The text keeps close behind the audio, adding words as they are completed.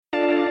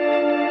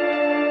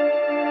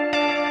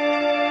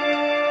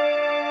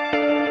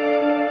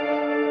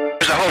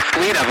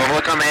fleet of them.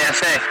 Look on the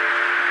ASA.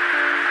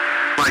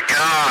 My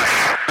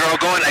gosh. They're all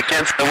going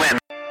against the wind.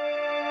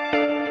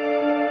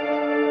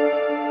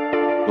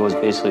 It was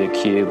basically a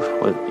cube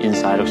with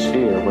inside of a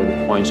sphere where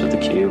the points of the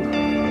cube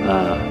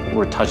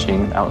were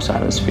touching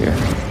outside of the sphere.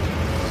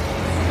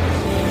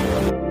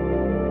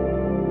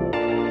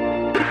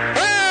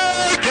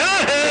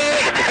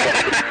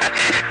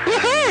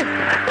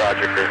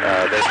 Roger.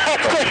 There's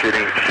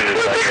troubleshooting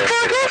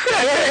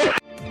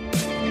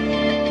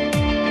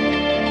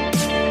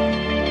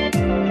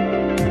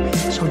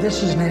So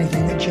this isn't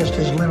anything that just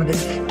is limited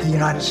to the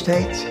United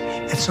States.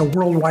 It's a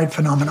worldwide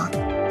phenomenon.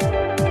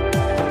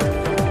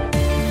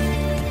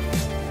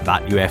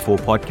 That UFO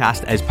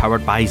podcast is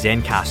powered by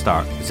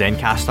Zencastr.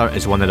 Zencastr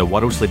is one of the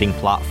world's leading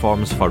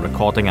platforms for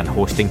recording and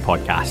hosting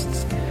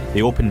podcasts.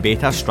 The open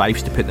beta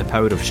strives to put the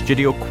power of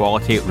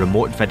studio-quality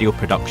remote video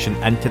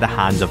production into the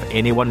hands of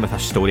anyone with a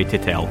story to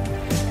tell.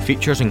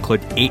 Features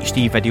include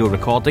HD video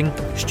recording,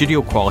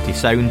 studio-quality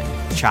sound,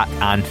 chat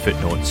and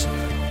footnotes.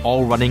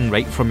 All running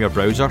right from your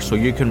browser so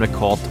you can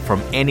record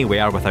from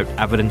anywhere without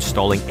ever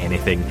installing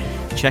anything.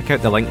 Check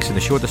out the links in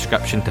the show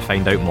description to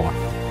find out more.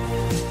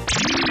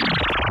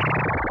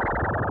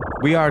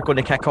 We are going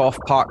to kick off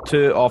part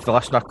 2 of the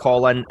listener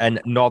call-in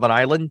Northern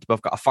Ireland.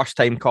 We've got a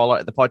first-time caller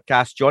at the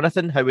podcast.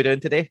 Jonathan, how are we doing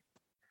today?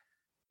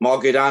 More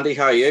good, Andy.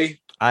 How are you?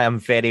 I am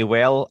very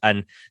well.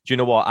 And do you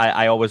know what?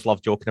 I always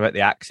love joking about the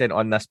accent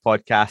on this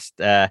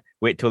podcast.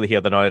 Wait till they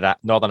hear the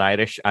Northern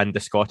Irish and the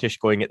Scottish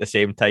going at the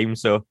same time.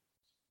 So,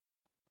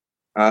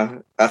 I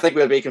think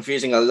we'll be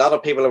confusing a lot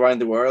of people around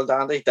the world,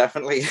 Andy.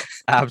 Definitely.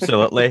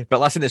 Absolutely. But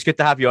listen, it's good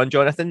to have you on,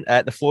 Jonathan.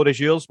 The floor is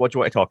yours. What do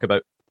you want to talk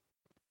about?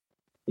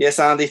 Yes,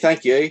 Andy,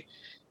 thank you.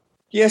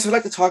 Yes, I'd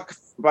like to talk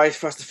about,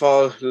 first of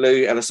all,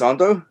 Lou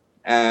Elizondo.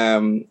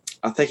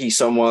 I think he's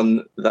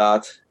someone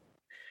that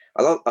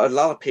a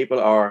lot of people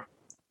are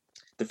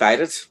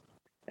divided.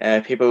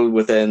 People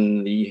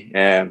within the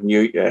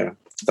that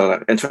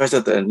are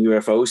interested in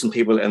UFOs and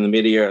people in the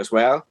media as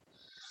well.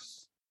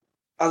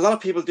 A lot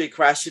of people do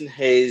question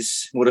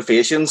his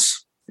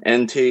motivations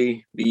into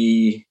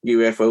the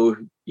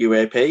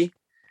UAP.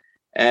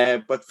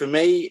 But for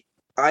me,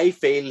 I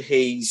feel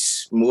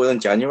he's more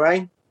than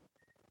genuine.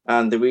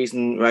 And the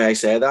reason why I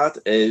say that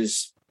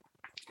is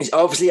he's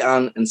obviously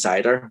an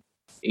insider.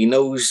 He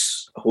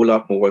knows a whole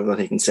lot more than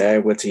he can say,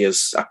 which he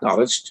has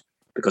acknowledged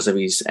because of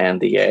his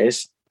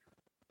NDAs.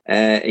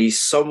 He's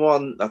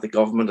someone that the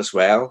government as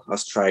well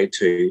has tried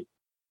to,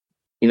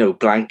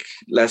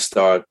 blacklist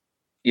or,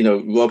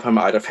 rub him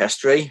out of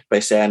history by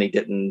saying he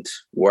didn't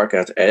work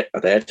at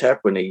EdTech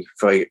when he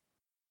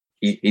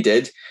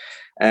did.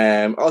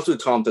 Also,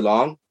 Tom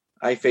DeLonge,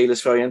 I feel,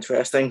 is very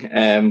interesting.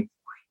 I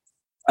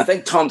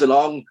think Tom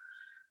DeLonge,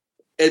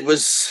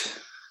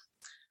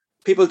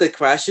 people did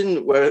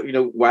question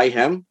why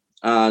him,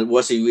 and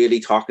was he really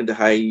talking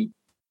to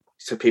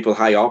people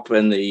high up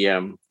in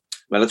the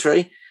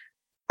military?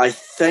 I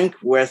think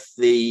with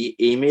the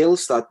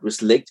emails that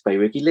was leaked by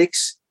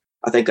WikiLeaks,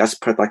 I think that's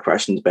put that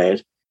question to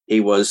bed. He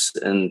was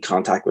in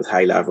contact with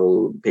high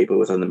level people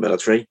within the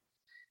military.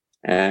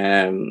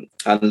 And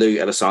Lou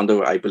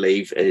Elizondo, I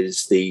believe,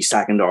 is the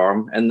second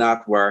arm in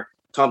that, where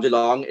Tom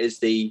DeLonge is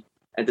the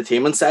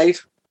entertainment side.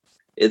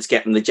 It's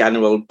getting the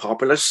general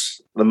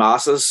populace, the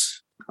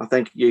masses, I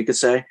think you could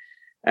say,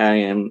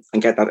 and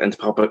get that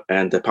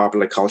into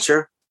popular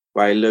culture,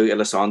 while Lou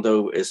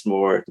Elizondo is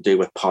more to do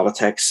with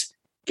politics,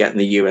 getting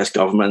the US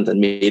government and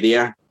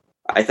media.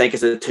 I think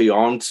it's a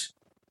two-armed.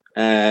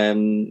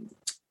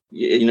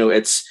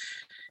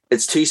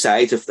 It's two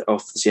sides of the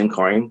same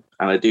coin,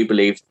 and I do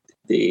believe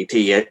the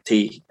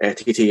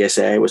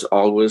TTSA was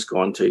always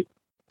going to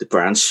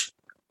branch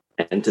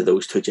into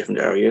those two different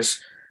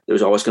areas. There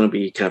was always going to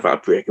be kind of a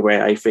breakaway,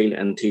 I feel,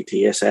 in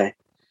TTSA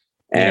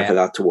for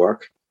that to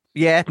work.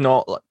 Yeah,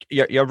 no, look,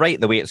 you're right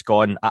the way it's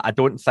gone. I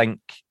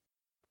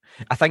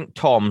think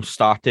Tom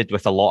started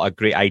with a lot of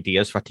great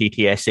ideas for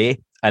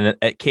TTSA, and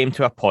it came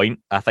to a point,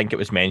 I think it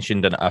was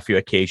mentioned on a few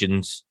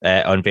occasions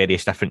on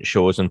various different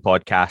shows and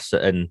podcasts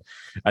and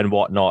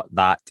whatnot,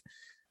 that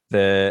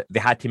they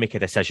had to make a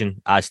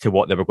decision as to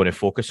what they were going to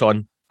focus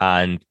on.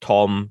 And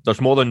Tom,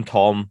 there's more than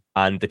Tom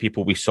and the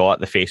people we saw at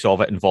the face of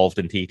it involved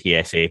in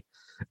TTSA.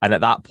 And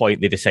at that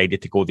point, they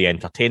decided to go the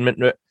entertainment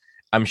route.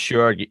 I'm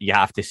sure you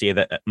have to say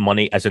that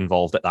money is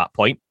involved at that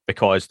point,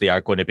 because they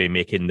are going to be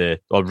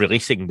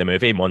releasing the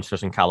movie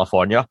Monsters in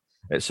California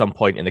at some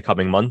point in the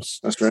coming months.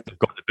 That's right. They've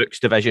got the books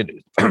division.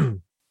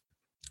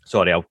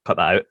 Sorry, I'll cut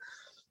that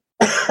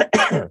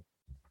out.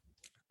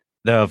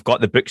 They've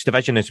got the books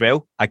division as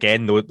well.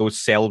 Again,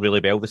 those sell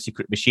really well. The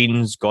Secret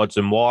Machines, Gods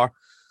and War.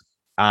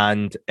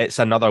 And it's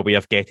another way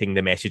of getting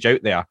the message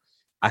out there.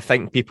 I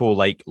think people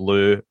like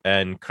Lou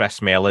and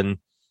Chris Mellon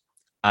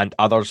and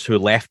others who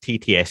left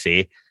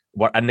TTSA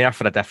were in there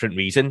for a different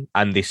reason,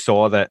 and they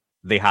saw that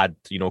they had,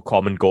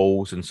 common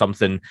goals and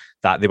something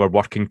that they were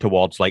working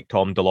towards, like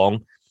Tom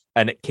DeLonge.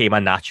 And it came a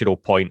natural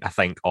point, I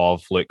think,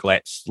 of, look,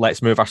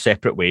 let's move our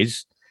separate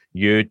ways.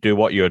 You do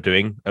what you're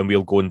doing and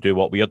we'll go and do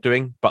what we're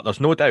doing. But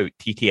there's no doubt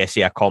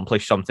TTSA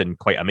accomplished something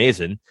quite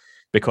amazing,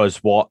 because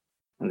what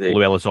Indeed.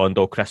 Lou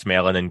Elizondo, Chris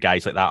Mellon, and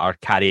guys like that are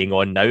carrying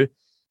on now.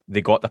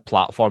 They got the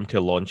platform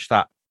to launch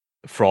that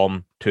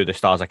from To the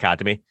Stars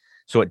Academy.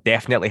 So it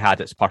definitely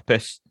had its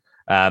purpose.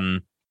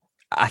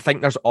 I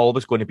think there's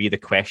always going to be the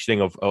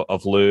questioning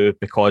of Lou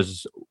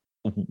because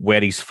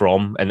where he's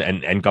from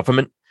and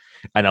government.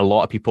 And a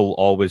lot of people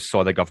always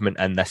saw the government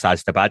in this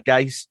as the bad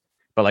guys.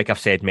 But like I've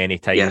said many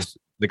times, Yes.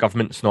 the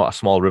government's not a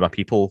small room of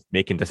people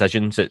making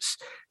decisions. It's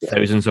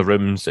thousands of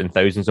rooms and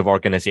thousands of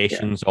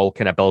organizations all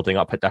kind of building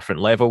up at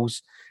different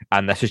levels.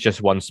 And this is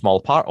just one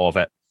small part of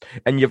it.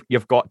 And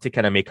you've got to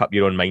kind of make up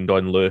your own mind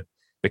on Lou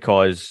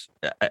because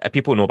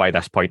people know by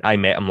this point, I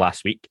met him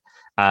last week.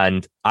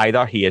 And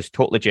either he is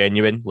totally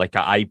genuine, like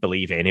I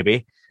believe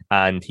anyway,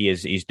 and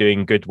he's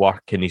doing good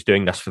work and he's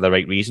doing this for the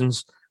right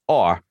reasons,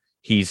 or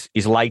he's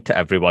lied to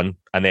everyone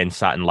and then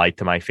sat and lied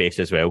to my face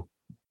as well.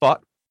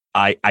 But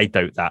I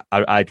doubt that.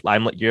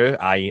 I'm like you.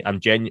 I'm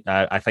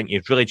I think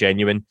he's really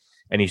genuine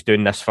and he's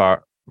doing this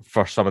for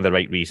some of the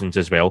right reasons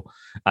as well.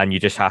 And you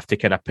just have to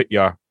kind of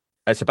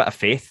it's a bit of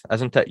faith,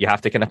 isn't it? You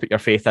have to kind of put your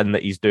faith in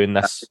that he's doing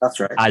this That's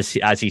right.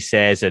 as he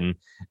says, and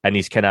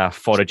he's kind of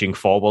foraging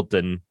forward,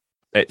 and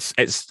it's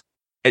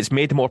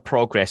made more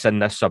progress in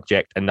this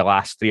subject in the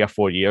last 3 or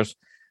 4 years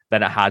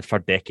than it had for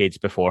decades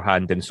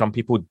beforehand. And some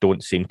people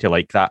don't seem to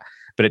like that,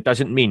 but it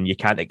doesn't mean you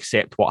can't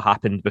accept what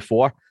happened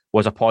before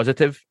was a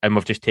positive, and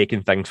we've just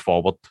taken things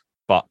forward.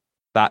 But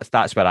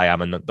that's where I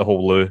am in the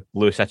whole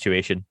Lou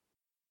situation.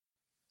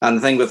 And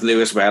the thing with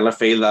Lou as well, I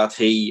feel that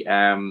he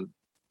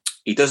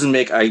doesn't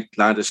make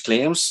outlandish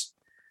claims,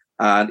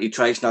 and he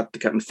tries not to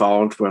get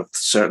involved with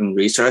certain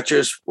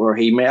researchers where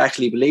he may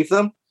actually believe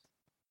them,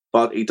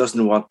 but he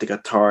doesn't want to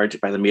get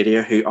tarred by the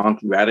media who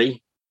aren't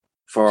ready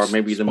for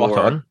maybe the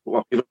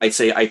what people might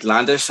say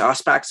outlandish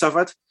aspects of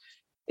it.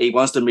 He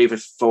wants to move it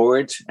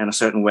forward in a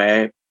certain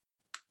way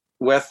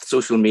with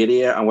social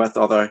media and with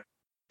other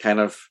kind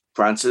of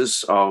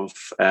branches of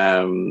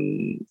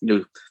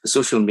the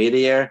social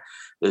media.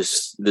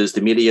 There's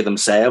the media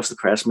themselves, the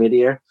press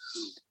media,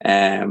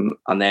 and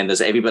then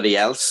there's everybody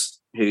else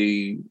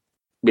who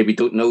maybe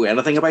don't know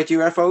anything about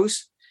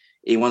UFOs.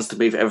 He wants to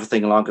move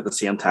everything along at the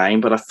same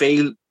time, but I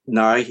feel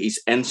now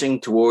he's inching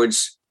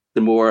towards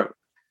the more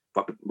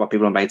what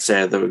people might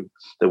say the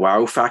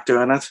wow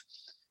factor in it,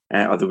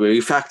 or the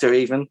woo factor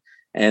even,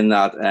 in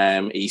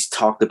that he's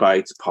talked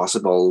about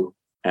possible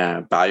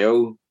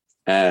bio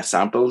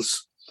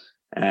samples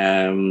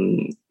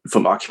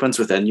from occupants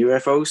within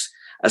UFOs.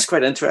 It's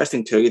quite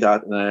interesting too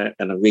that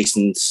in a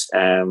recent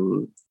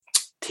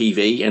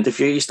TV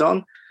interview he's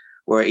done,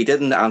 where he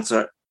didn't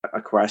answer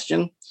a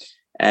question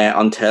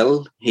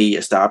until he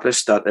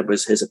established that it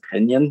was his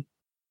opinion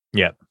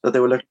that they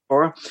were looking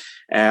for.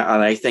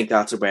 And I think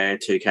that's a way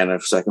to kind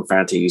of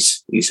circumvent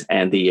his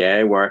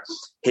NDA, where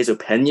his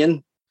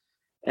opinion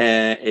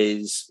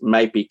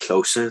might be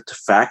closer to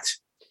fact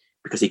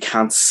because he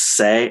can't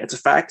say it's a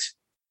fact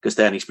because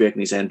then he's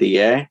breaking his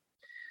NDA.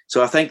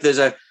 So I think there's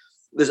a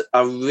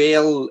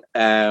real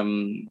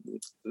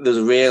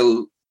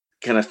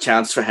kind of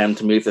chance for him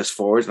to move this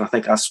forward, and I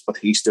think that's what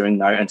he's doing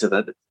now into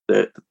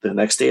the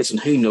next stage. And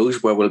who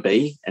knows where we'll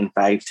be in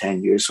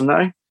 5-10 years from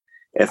now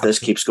if this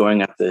keeps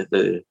going at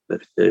the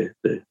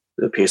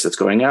pace it's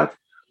going at.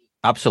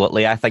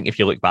 Absolutely. I think if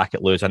you look back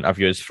at Lou's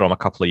interviews from a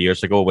couple of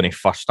years ago when he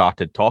first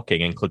started talking,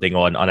 including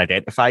on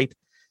Unidentified,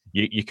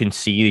 you can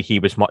see he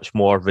was much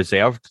more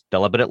reserved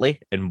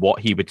deliberately in what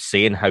he would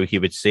say and how he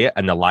would say it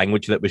and the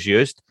language that was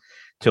used.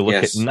 To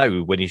look at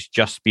now when he's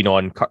just been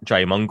on Kurt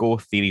Mungo,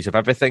 Theories of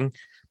Everything,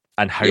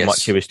 and how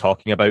much he was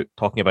talking about,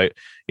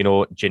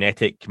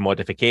 genetic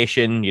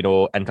modification,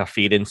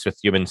 interference with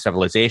human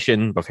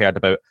civilization. We've heard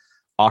about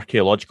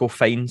archaeological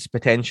finds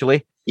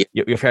potentially.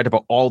 You've heard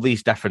about all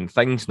these different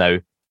things now.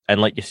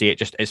 And like you say,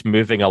 it's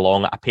moving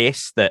along at a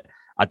pace that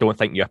I don't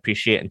think you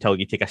appreciate until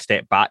you take a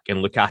step back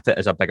and look at it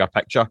as a bigger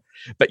picture.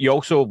 But you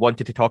also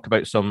wanted to talk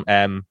about some,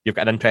 you've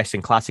got an interest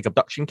in classic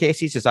abduction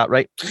cases, is that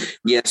right?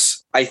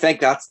 Yes, I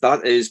think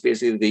that is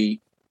basically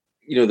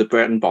the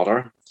bread and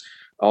butter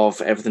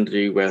of everything to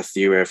do with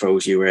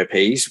UFOs,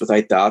 UAPs.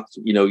 Without that,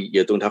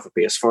 you don't have a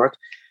base for it.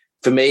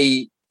 For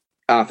me,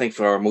 I think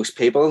for most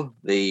people,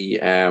 the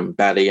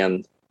Betty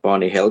and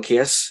Bonnie Hill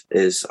case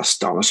is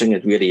astonishing.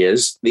 It really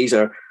is. These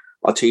are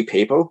two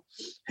people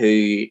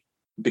who,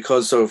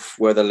 because of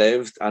where they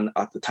lived and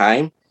at the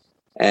time,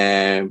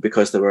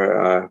 because they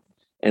were an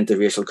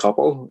interracial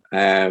couple,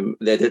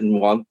 they didn't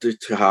want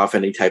to have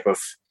any type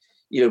of,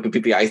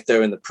 be out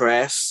there in the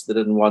press. They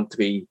didn't want to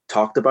be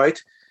talked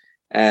about.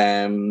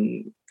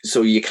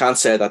 So you can't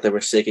say that they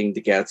were seeking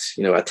to get,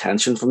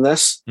 attention from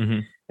this. Mm-hmm.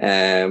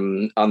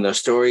 And their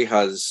story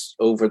has,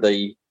 over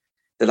the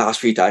last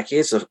few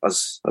decades,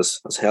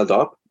 has held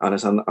up, and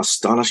it's an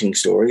astonishing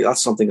story.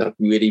 That's something that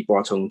really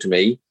brought home to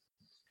me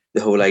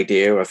the whole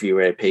idea of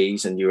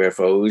UAPs and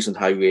UFOs and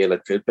how real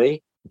it could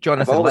be.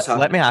 Jonathan,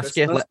 let me ask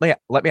you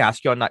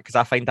on that, because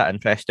I find that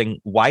interesting.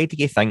 Why do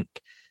you think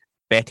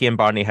Betty and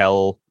Barney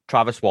Hill,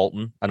 Travis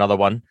Walton, another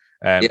one,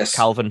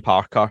 Calvin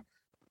Parker,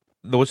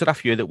 those are a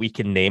few that we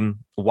can name.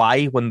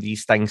 Why, when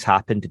these things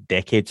happened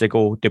decades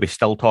ago, do we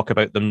still talk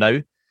about them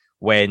now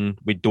when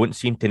we don't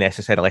seem to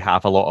necessarily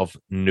have a lot of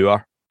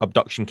newer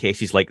abduction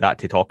cases like that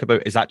to talk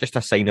about? Is that just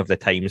a sign of the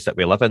times that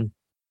we live in?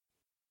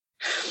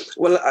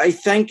 Well, I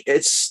think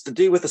it's to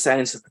do with the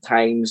signs of the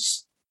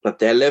times that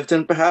they lived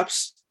in,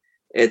 perhaps.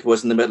 It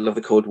was in the middle of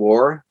the Cold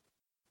War.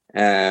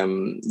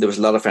 There was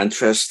a lot of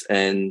interest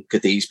in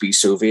could these be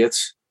Soviet,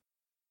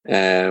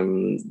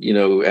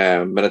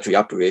 military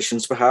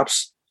operations,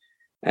 perhaps.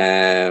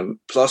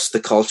 Plus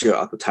the culture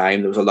at the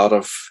time, there was a lot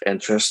of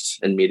interest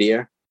in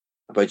media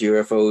about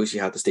UFOs.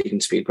 You had the Steven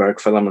Spielberg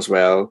film as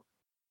well,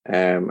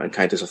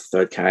 Encounters of the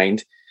Third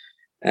Kind.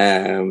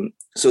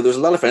 So there was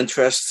a lot of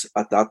interest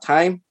at that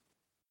time.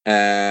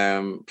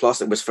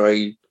 Plus it was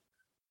very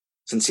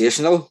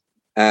sensational.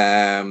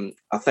 I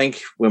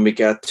think when we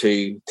get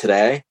to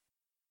today,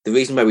 the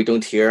reason why we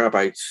don't hear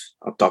about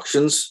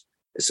abductions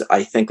is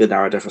I think the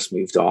narrative has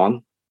moved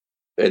on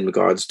in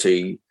regards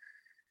to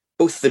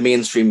both the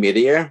mainstream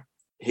media,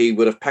 who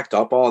would have picked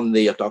up on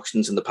the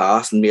abductions in the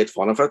past and made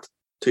fun of it,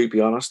 to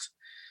be honest.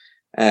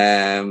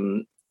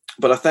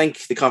 But I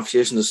think the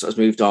conversation has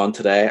moved on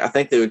today. I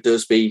think there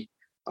does be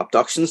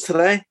abductions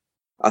today.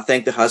 I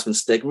think there has been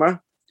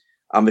stigma.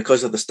 And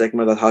because of the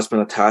stigma that has been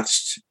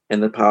attached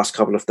in the past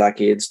couple of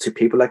decades to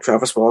people like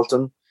Travis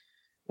Walton,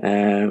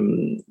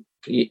 Betty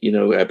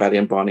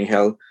and Bonnie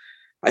Hill,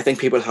 I think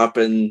people have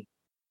been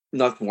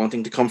not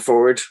wanting to come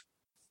forward.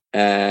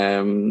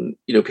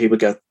 People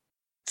get,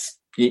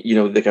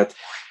 they get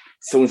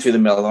thrown through the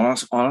mill on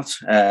it.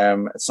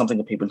 It's something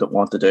that people don't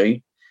want to do.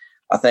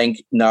 I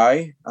think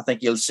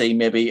you'll see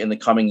maybe in the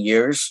coming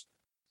years,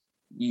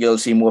 you'll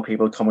see more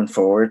people coming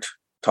forward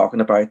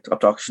talking about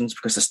abductions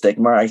because the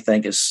stigma, I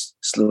think, is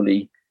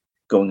slowly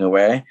going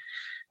away.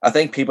 I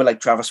think people like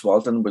Travis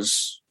Walton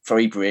was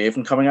very brave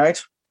in coming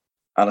out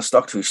and has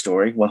stuck to his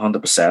story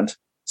 100%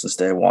 since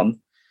day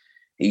one.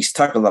 He's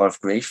took a lot of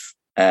grief.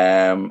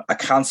 I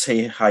can't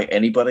see how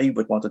anybody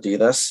would want to do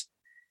this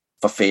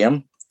for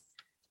fame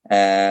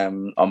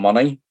or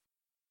money,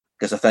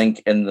 because I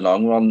think in the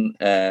long run,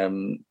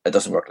 it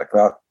doesn't work like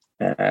that.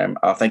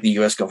 I think the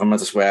US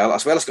government as well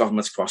as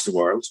governments across the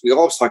world, we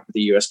always talk about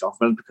the US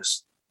government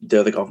because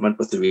they're the government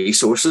with the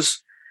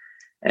resources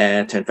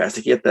to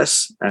investigate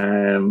this.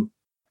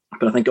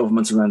 But I think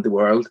governments around the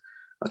world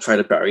are trying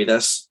to bury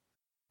this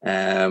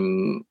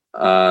and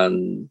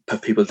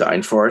put people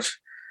down for it.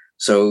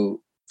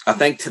 So I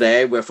think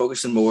today we're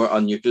focusing more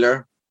on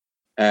nuclear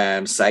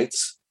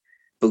sites,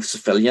 both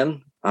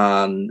civilian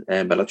and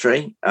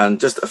military. And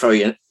just I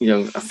find it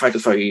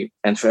very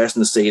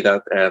interesting to see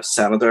that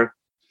Senator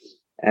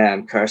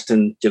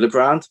Kirsten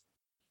Gillibrand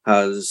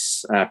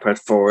has put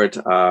forward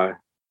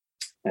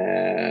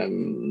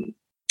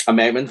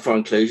amendment for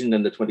inclusion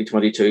in the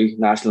 2022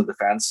 National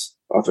Defence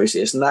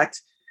Authorization Act.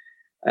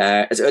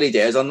 It's early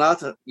days on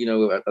that.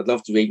 I'd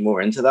love to read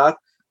more into that.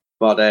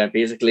 But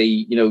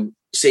basically,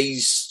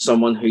 sees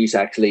someone who's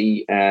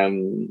actually,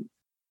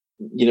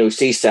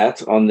 sees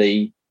set on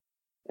the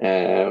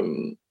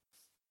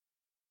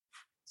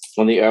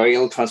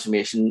Aerial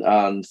Transformation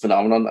and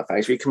Phenomenon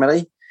Advisory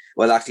Committee.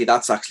 Well, actually,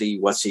 that's actually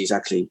what she's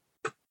actually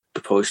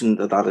proposing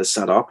that is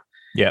set up.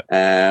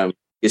 Yeah.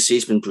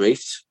 She's been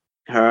briefed,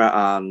 her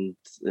and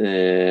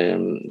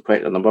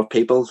quite a number of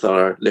people that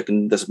are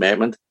looking at this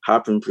amendment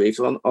have been briefed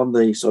on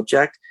the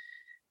subject,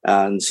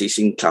 and she's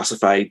seen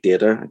classified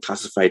data and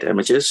classified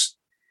images.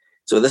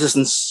 So this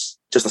isn't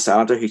just a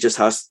senator who just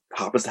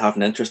happens to have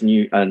an interest in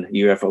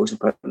UFOs and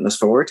putting this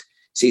forward.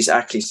 She's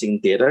actually seen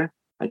data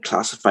and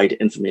classified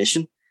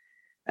information,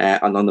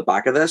 and on the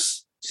back of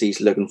this, she's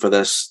looking for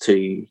this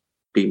to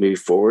be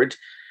moved forward.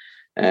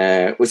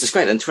 Which is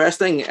quite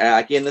interesting.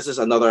 Again, this is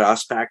another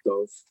aspect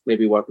of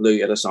maybe what Lou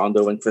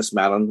Elizondo and Chris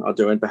Mellon are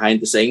doing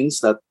behind the scenes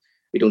that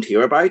we don't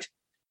hear about.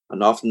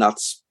 And often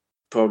that's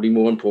probably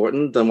more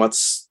important than what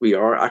we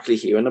are actually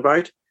hearing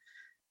about.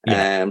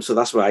 Yeah. So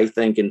that's why I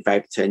think in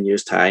 5 to 10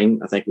 years'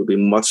 time, I think we'll be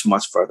much,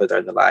 much further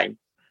down the line.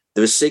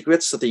 There are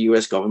secrets that the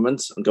US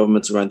government and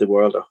governments around the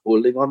world are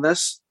holding on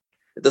this.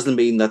 It doesn't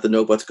mean that they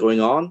know what's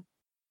going on,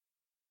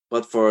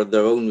 but for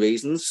their own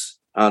reasons.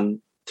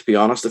 And to be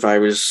honest, if I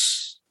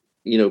was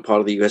part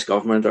of the US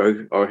government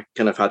or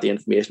kind of had the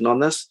information on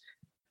this,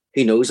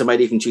 who knows, I might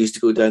even choose to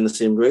go down the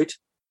same route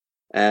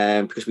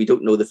because we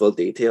don't know the full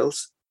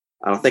details.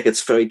 And I think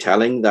it's very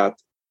telling that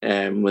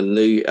when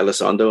Lou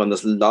Elizondo, and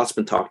there's lots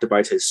been talked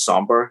about his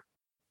somber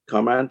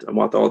comment and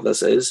what all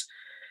this is,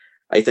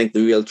 I think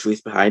the real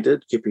truth behind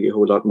it could be a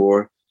whole lot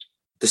more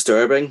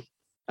disturbing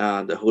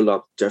and a whole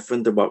lot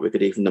different than what we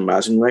could even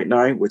imagine right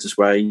now, which is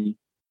why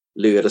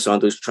Lou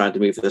Elizondo is trying to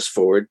move this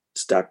forward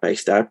step by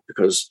step,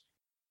 because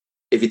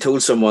if you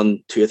told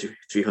someone 200 or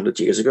 300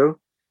 years ago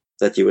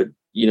that you would,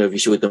 if you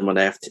showed them an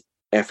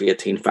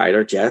F-18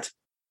 fighter jet,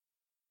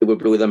 it would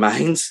blow their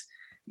minds.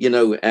 Like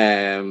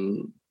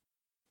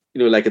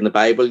in the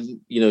Bible,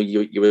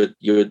 you would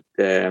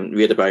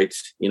read about,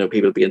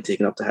 people being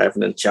taken up to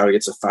heaven in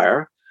chariots of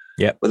fire.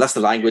 Yeah. Well, that's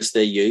the language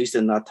they used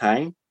in that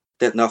time.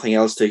 They had nothing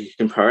else to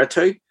compare it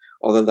to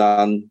other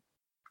than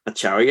a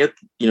chariot,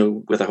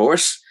 with a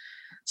horse.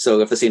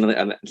 So if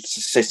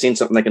they've seen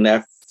something like an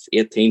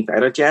F-18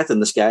 fighter jet in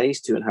the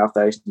skies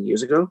 2,500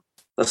 years ago,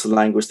 that's the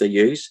language they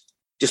use.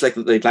 Just like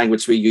the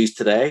language we use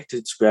today to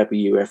describe a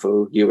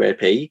UFO,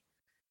 UAP,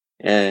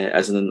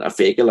 as in a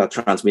vehicle, a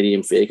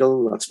transmedium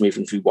vehicle that's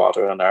moving through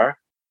water and air.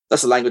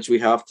 That's the language we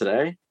have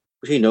today.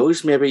 But who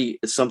knows? Maybe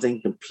it's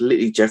something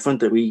completely different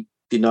that we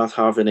do not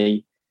have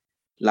any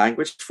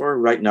language for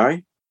right now.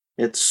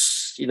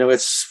 It's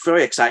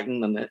very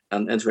exciting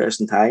and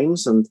interesting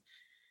times. And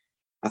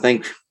I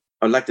think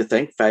I'd like to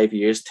think 5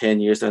 years,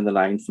 10 years down the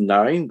line from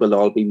now, we'll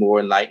all be more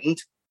enlightened.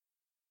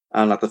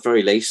 And at the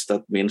very least,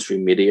 that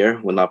mainstream media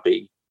will not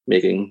be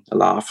making a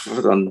laugh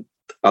and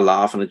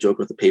a joke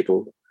with the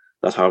people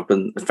that have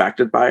been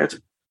affected by it.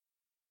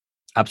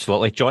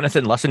 Absolutely.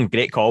 Jonathan, listen,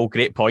 great call,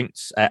 great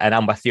points. And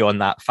I'm with you on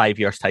that 5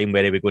 years' time.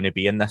 Where are we going to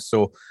be in this?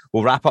 So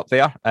we'll wrap up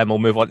there and we'll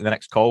move on to the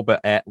next call.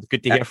 But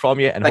good to hear from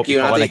you. And thank hope you,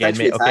 you call in Andy. again,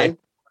 mate. Okay. Time.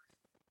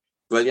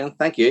 Brilliant.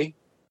 Thank you.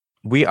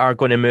 We are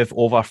going to move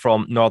over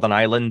from Northern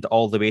Ireland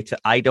all the way to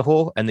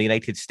Idaho in the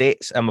United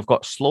States. And we've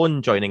got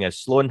Sloan joining us.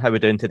 Sloan, how are we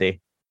doing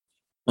today?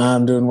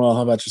 I'm doing well.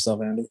 How about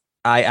yourself, Andy?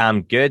 I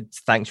am good.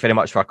 Thanks very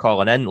much for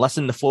calling in.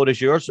 Listen, the floor is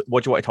yours.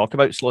 What do you want to talk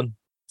about, Sloan?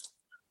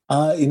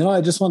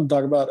 I just want to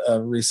talk about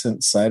a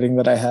recent sighting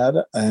that I had,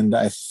 and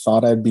I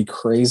thought I'd be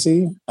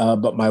crazy,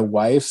 but my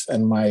wife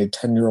and my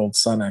 10-year-old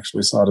son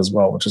actually saw it as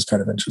well, which is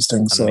kind of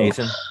interesting.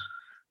 Amazing.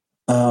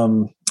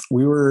 So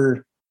we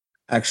were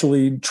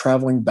actually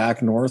traveling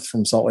back north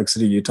from Salt Lake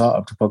City, Utah,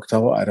 up to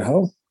Pocatello,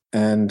 Idaho.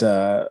 And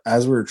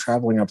as we were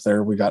traveling up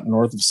there, we got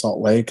north of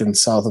Salt Lake and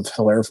south of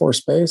Hill Air Force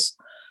Base.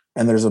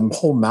 And there's a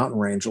whole mountain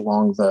range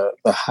along the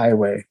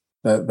highway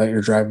that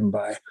you're driving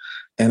by.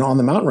 And on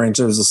the mountain range,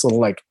 there was this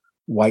little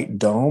white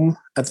dome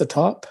at the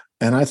top.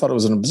 And I thought it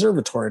was an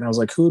observatory. And I was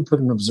like, who would put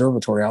an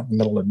observatory out in the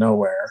middle of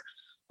nowhere?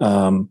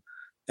 And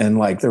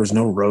there was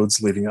no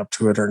roads leading up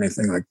to it or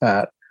anything like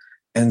that.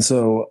 And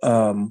so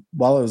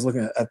while I was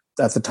looking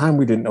at the time,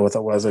 we didn't know what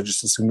that was. I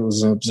just assumed it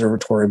was an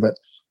observatory. But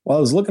while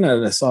I was looking at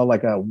it, I saw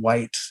a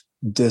white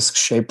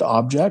disc-shaped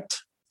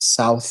object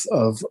south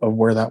of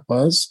where that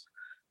was.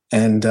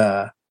 And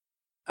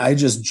I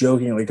just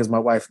jokingly, because my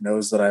wife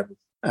knows that I'm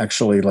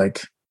actually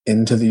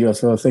into the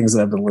UFO things,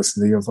 that I've been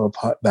listening to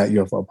that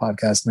UFO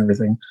podcast and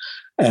everything.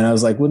 And I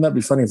was like, wouldn't that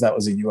be funny if that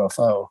was a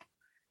UFO?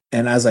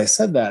 And as I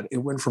said that, it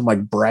went from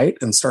bright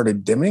and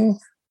started dimming.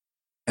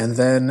 And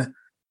then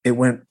it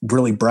went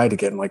really bright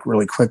again,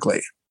 really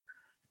quickly.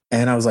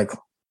 And I was like,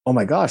 oh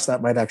my gosh,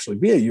 that might actually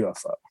be a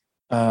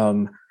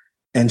UFO.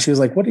 And she was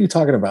like, what are you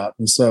talking about?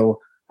 And so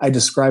I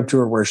described to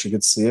her where she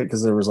could see it,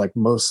 because there was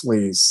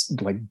mostly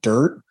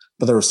dirt,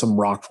 but there were some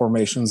rock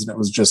formations, and it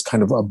was just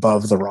kind of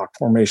above the rock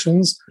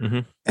formations.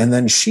 Mm-hmm. And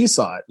then she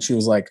saw it. She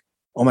was like,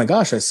 oh my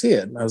gosh, I see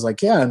it. And I was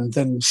like, yeah. And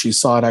then she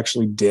saw it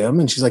actually dim,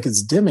 and she's like,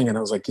 it's dimming. And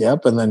I was like,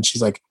 yep. And then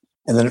she's like,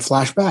 and then it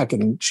flashed back,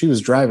 and she was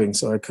driving,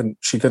 so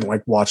she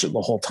couldn't watch it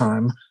the whole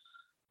time.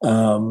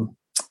 And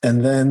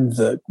then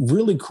the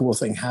really cool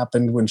thing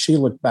happened when she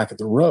looked back at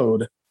the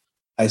road.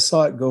 I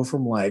saw it go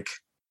from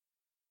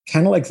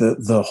kind of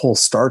the whole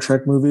Star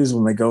Trek movies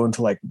when they go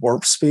into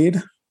warp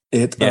speed.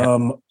 It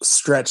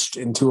stretched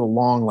into a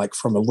long,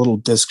 from a little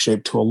disc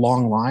shape to a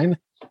long line,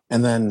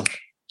 and then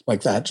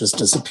that just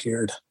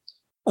disappeared.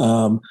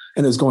 And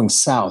it was going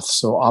south,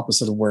 so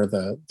opposite of where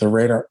the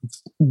radar,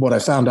 what I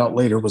found out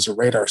later was a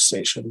radar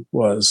station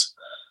was.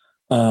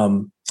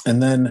 And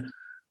then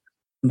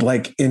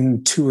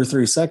in 2 or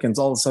 3 seconds,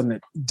 all of a sudden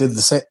it did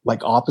the same,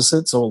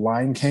 opposite. So a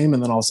line came,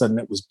 and then all of a sudden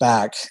it was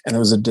back, and it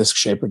was a disc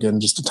shape again,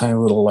 just a tiny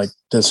little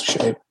disc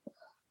shape.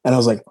 And I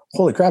was like,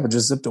 holy crap, it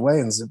just zipped away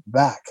and zipped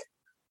back.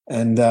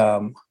 And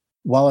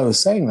while I was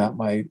saying that,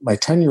 my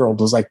 10-year-old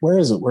was like, where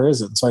is it? Where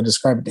is it? And so I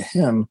described it to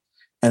him.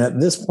 And at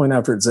this point,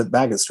 after it zipped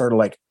back, it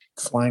started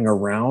flying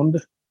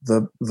around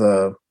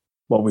the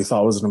what we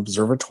thought was an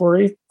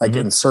observatory, mm-hmm.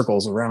 in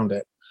circles around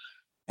it.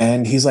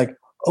 And he's like,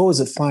 oh, is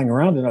it flying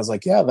around? And I was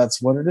like, yeah,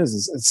 that's what it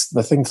is. It's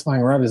the thing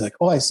flying around. He's like,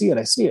 oh, I see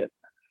it.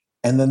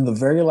 And then the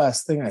very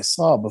last thing I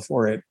saw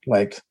before it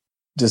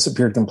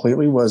disappeared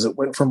completely was it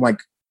went from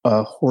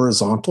a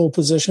horizontal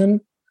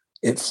position,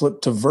 it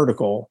flipped to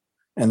vertical,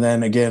 and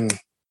then again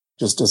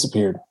just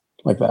disappeared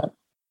like that.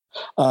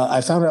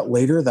 I found out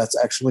later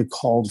that's actually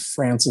called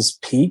Francis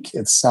Peak.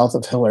 It's south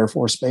of Hill Air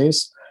Force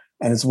Base,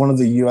 and it's one of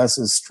the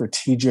U.S.'s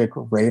strategic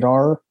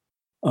radar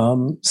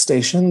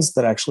stations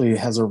that actually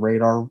has a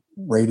radar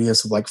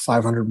radius of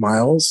 500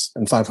 miles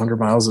and 500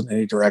 miles in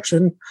any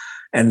direction,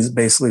 and it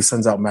basically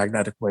sends out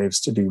magnetic waves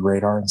to do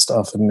radar and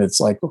stuff. And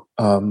it's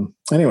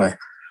anyway,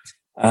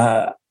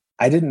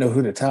 I didn't know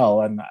who to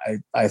tell, and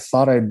I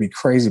thought I'd be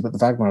crazy, but the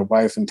fact my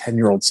wife and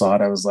 10-year-old saw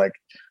it, I was like,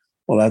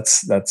 well,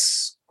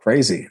 that's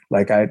crazy.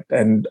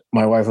 And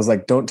my wife was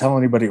like, don't tell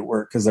anybody at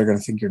work, because they're going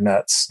to think you're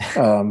nuts.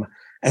 And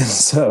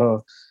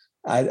so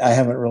I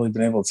haven't really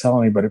been able to tell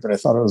anybody, but I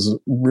thought it was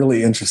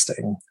really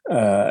interesting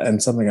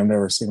and something I've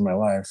never seen in my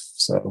life.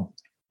 So,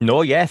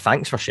 no, yeah,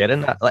 thanks for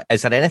sharing that.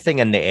 Is there anything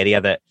in the area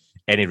that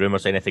any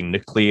rumors, anything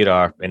nuclear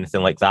or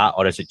anything like that,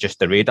 or is it just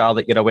the radar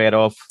that you're aware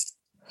of?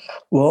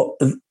 Well,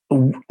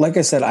 like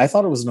I said, I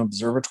thought it was an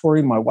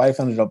observatory. My wife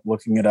ended up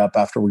looking it up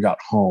after we got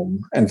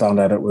home and found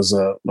out it was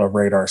a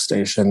radar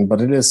station,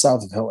 but it is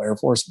south of Hill Air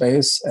Force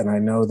Base. And I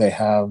know they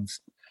have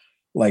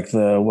like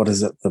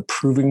the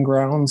proving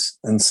grounds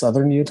in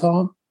southern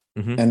Utah.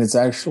 Mm-hmm. And it's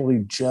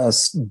actually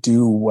just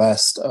due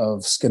west of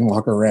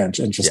Skinwalker Ranch.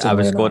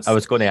 Interestingly enough. I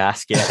was going to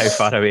ask you how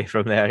far away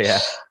from there. Yeah,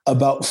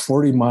 about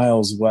 40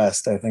 miles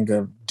west, I think,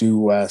 of due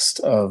west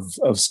of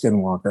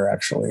Skinwalker.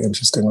 Actually,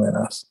 interestingly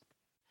enough.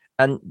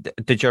 And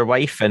did your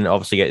wife and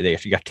obviously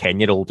your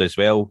 10-year-old as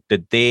well?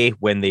 Did they,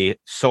 when they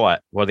saw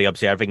it, were they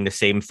observing the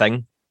same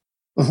thing?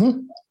 Mm-hmm.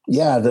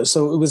 Yeah.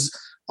 So it was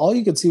all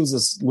you could see was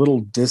this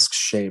little disc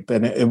shape,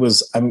 and it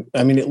was.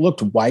 I mean, it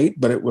looked white,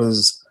 but it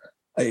was.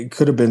 It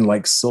could have been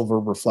like silver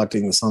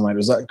reflecting the sunlight. It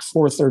was like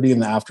 4:30 in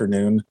the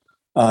afternoon.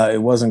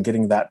 It wasn't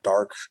getting that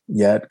dark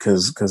yet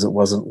because it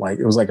wasn't like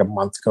it was like a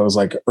month ago. It was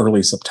like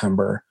early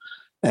September,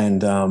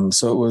 and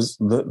so it was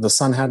the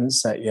sun hadn't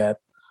set yet.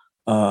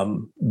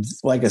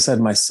 Like I said,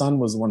 my son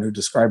was the one who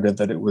described it,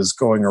 that it was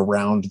going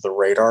around the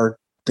radar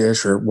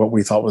dish, or what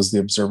we thought was the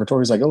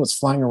observatory. He's like, oh, it's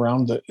flying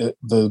around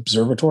the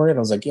observatory. And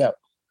I was like, yeah.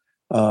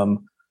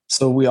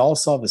 So we all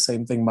saw the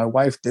same thing. My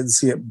wife did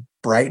see it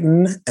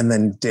brighten and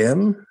then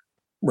dim,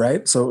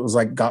 right? So it was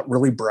like got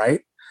really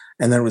bright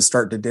and then it would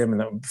start to dim and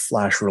then it would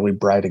flash really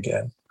bright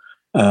again.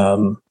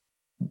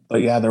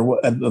 But yeah,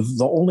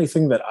 the only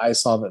thing that I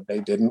saw that they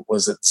didn't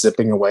was it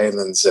zipping away and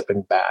then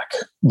zipping back.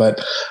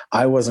 But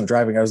I wasn't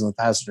driving; I was in the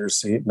passenger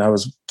seat, and I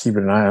was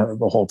keeping an eye on it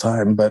the whole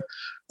time. But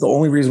the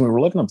only reason we were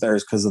looking up there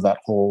is because of that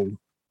whole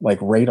like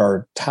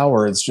radar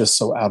tower. It's just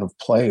so out of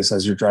place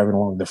as you're driving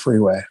along the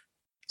freeway.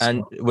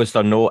 And was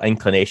there no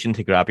inclination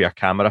to grab your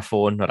camera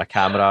phone or a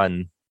camera?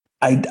 And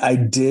I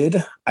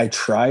did. I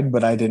tried,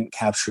 but I didn't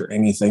capture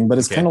anything. But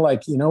it's kind of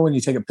like, when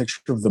you take a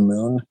picture of the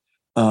moon.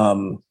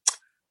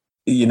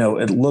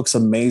 It looks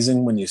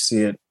amazing when you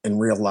see it in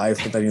real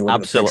life, but then you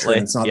look at the picture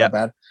and it's not that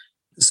bad.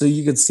 So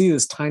you could see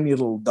this tiny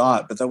little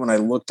dot, but then when I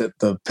looked at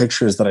the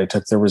pictures that I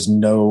took, there was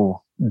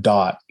no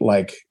dot.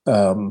 Like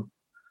compared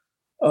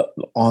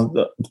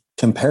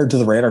to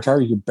the radar tower,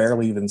 you could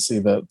barely even see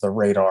the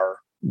radar,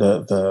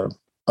 the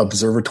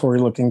observatory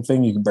looking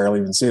thing. You could barely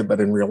even see it, but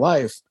in real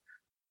life,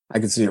 I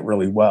could see it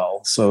really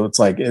well. So it's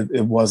like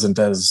it wasn't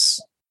as.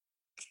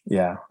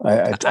 Yeah,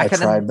 I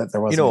tried, but there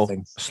wasn't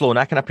anything. Sloan,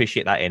 I can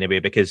appreciate that anyway,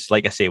 because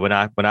like I say, when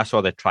I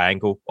saw the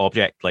triangle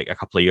object like a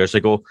couple of years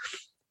ago,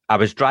 I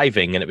was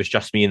driving and it was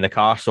just me in the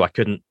car, so I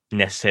couldn't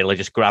necessarily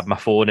just grab my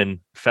phone and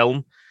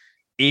film.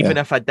 Even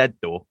if I did,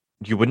 though,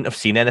 you wouldn't have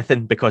seen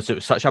anything because it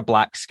was such a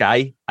black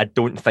sky. I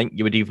don't think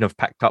you would even have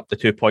picked up the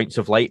 2 points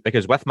of light,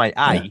 because with my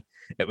eye,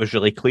 it was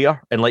really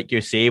clear. And like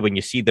you say, when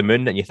you see the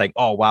moon and you think,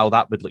 oh, wow,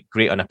 that would look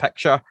great on a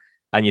picture,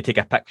 and you take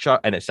a picture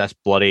and it's this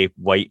blurry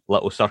white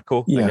little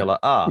circle, and you're like,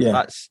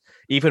 that's,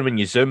 even when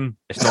you zoom,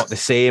 it's not the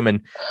same.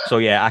 And so,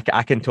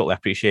 I can totally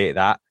appreciate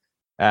that.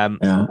 Did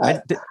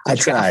you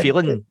get a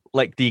feeling,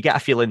 do you get a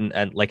feeling,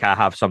 and like I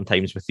have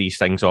sometimes with these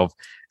things, of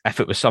if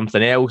it was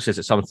something else, is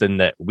it something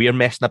that we're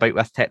messing about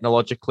with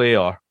technologically,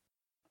 or?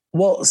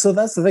 Well, so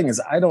that's the thing,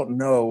 is I don't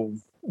know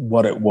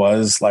what it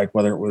was, like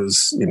whether it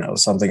was,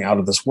 something out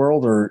of this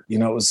world, or, it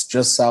was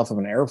just south of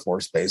an Air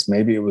Force base.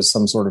 Maybe it was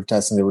some sort of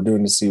testing they were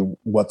doing to see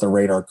what the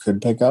radar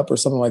could pick up or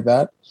something like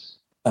that.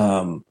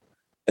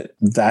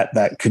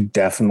 That could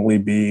definitely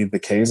be the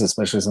case,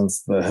 especially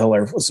since the Hill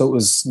Air Force. So it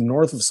was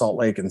north of Salt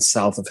Lake and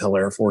south of Hill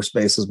Air Force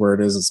Base is where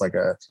it is. It's like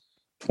a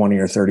 20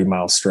 or 30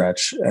 mile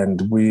stretch.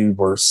 And we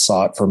were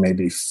sought for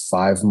maybe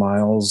 5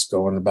 miles,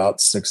 going about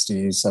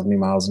 60, 70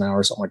 miles an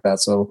hour, something like that.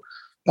 So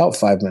about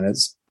 5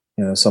 minutes.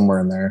 Somewhere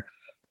in there.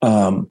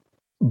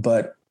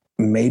 But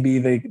maybe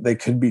they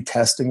could be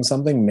testing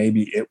something.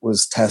 Maybe it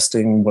was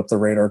testing what the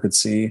radar could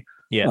see.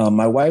 Yeah.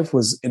 My wife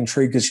was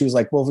intrigued because she was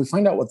like, well, if we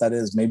find out what that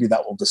is, maybe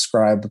that will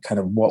describe kind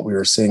of what we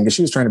were seeing. Because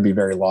she was trying to be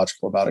very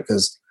logical about it.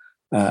 Because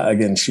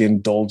again, she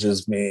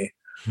indulges me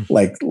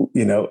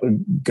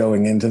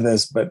going into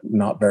this, but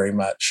not very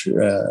much.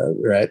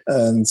 Right.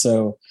 And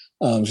so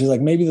she's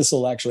like, maybe this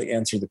will actually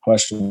answer the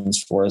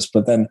questions for us.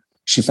 But then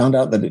she found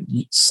out that it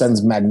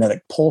sends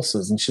magnetic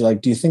pulses. And she's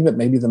like, do you think that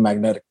maybe the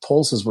magnetic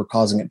pulses were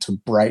causing it to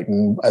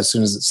brighten as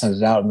soon as it sent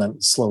it out and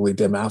then slowly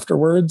dim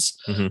afterwards?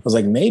 Mm-hmm. I was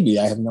like, maybe,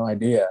 I have no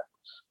idea.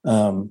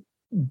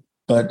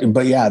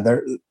 But yeah,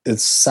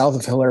 it's south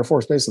of Hill Air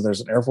Force Base. So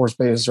there's an Air Force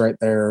base right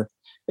there.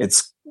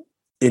 It's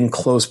in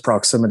close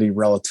proximity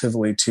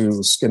relatively to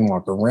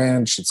Skinwalker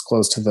Ranch. It's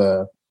close to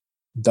the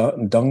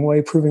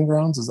Dungway Proving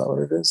Grounds. Is that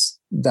what it is?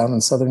 Down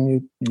in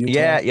southern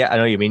Utah? Yeah, I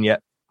know what you mean, yeah.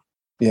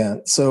 Yeah.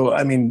 So,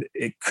 I mean,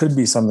 it could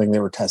be something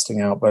they were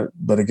testing out,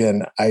 but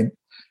again,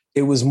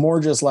 it was more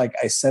just like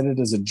I said it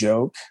as a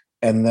joke.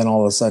 And then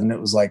all of a sudden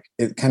it was like,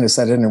 it kind of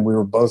set in and we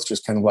were both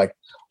just kind of like,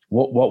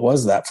 what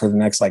was that for the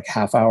next like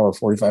half hour,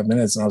 45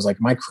 minutes? And I was like,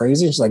 am I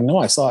crazy? She's like, no,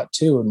 I saw it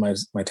too. And my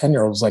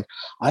 10-year-old was like,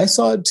 I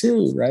saw it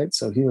too. Right.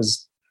 So he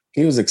was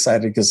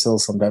excited because he'll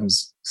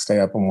sometimes stay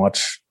up and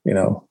watch,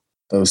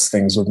 those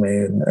things with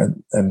me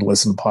and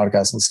listen to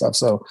podcasts and stuff.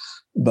 So,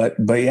 but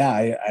yeah,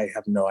 I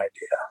have no idea.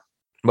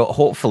 Well,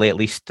 hopefully, at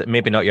least,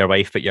 maybe not your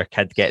wife, but your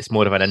kid gets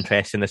more of an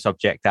interest in the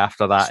subject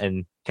after that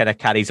and kind of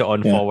carries it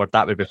on forward.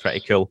 That would be pretty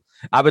cool.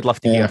 I would love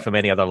to hear from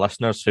any other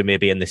listeners who may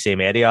be in the same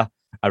area,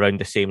 around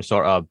the same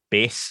sort of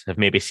base, have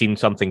maybe seen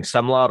something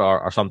similar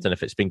or something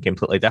if it's been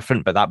completely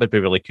different, but that would be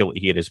really cool to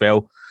hear as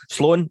well.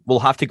 Sloan, we'll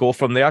have to go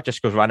from there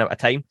just because we're running out of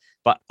time,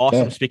 but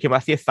awesome speaking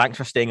with you. Thanks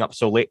for staying up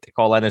so late to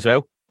call in as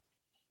well.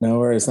 No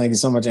worries. Thank you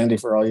so much, Andy,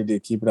 for all you do.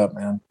 Keep it up,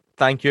 man.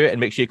 Thank you, and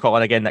make sure you call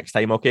in again next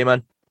time, okay,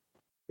 man?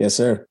 Yes,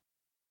 sir.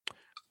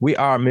 We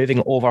are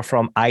moving over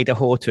from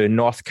Idaho to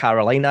North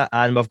Carolina,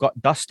 and we've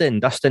got Dustin.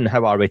 Dustin,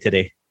 how are we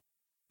today?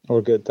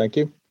 We're good, thank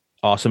you.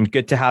 Awesome.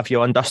 Good to have you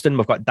on, Dustin.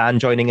 We've got Dan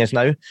joining us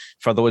now.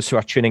 For those who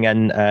are tuning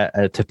in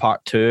to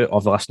part 2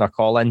 of the listener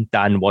call-in,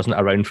 Dan wasn't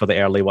around for the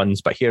early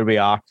ones, but here we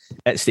are.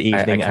 It's the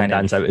evening and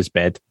Dan's out of his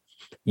bed.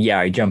 Yeah,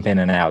 I jump in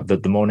and out. The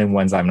morning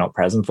ones I'm not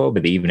present for,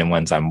 but the evening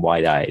ones I'm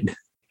wide-eyed.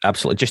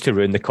 Absolutely, just to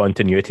ruin the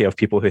continuity of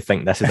people who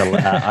think this is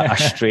a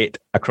straight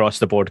across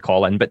the board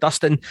call in. But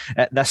Dustin,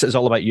 this is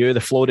all about you.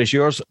 The floor is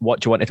yours. What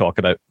do you want to talk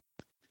about?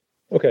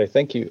 Okay,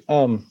 thank you.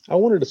 I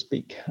wanted to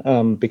speak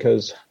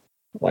because,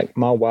 like,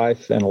 my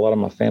wife and a lot of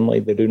my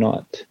family, they do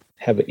not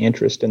have an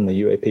interest in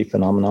the UAP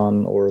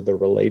phenomenon or the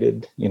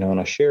related, and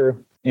I share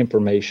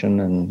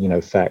information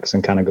and, facts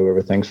and kind of go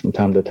over things from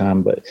time to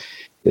time, but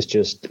it's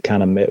just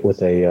kind of met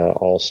with a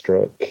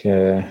awestruck,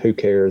 who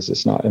cares?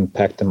 It's not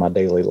impacting my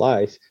daily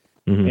life.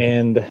 Mm-hmm.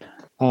 And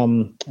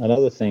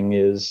another thing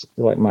is,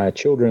 like, my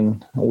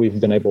children, we've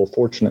been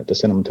fortunate to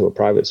send them to a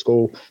private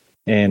school,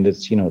 and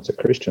it's a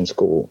Christian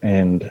school.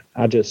 And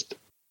I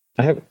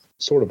have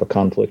sort of a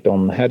conflict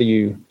on how do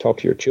you talk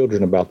to your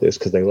children about this,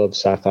 because they love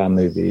sci-fi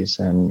movies,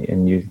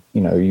 and you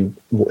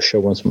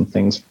show them some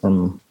things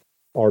from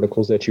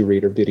articles that you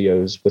read or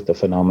videos with the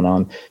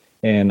phenomenon.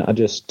 And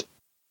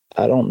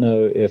I don't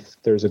know if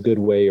there's a good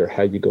way or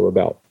how you go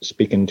about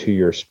speaking to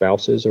your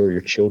spouses or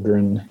your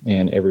children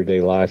in everyday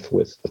life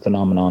with the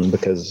phenomenon,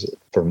 because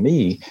for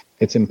me,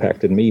 it's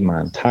impacted me my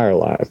entire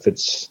life.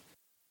 It's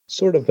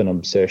sort of an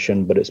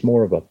obsession, but it's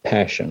more of a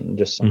passion,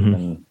 just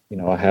something,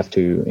 I have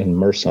to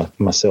immerse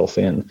myself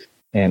in.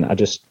 And I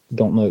just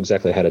don't know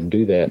exactly how to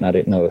do that. And I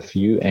didn't know if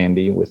you,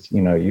 Andy, with,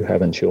 you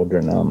having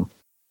children,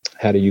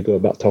 how do you go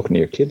about talking to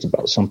your kids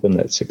about something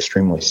that's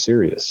extremely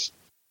serious?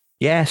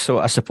 Yeah, so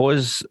I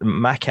suppose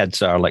my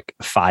kids are like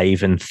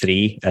 5 and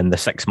 3, and the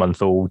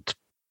 6-month-old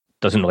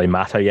doesn't really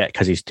matter yet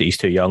because he's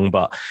too young.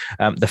 But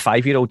the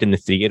 5-year-old and the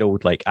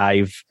 3-year-old, like,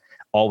 I've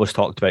always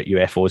talked about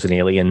UFOs and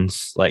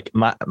aliens. Like,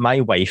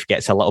 my wife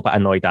gets a little bit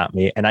annoyed at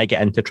me, and I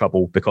get into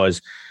trouble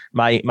because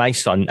my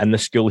son in the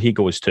school he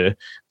goes to,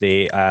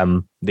 they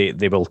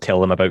will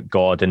tell him about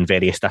God and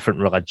various different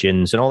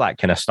religions and all that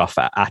kind of stuff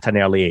at an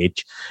early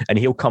age. And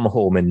he'll come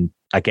home and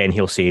again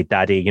he'll say,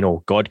 "Daddy,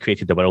 God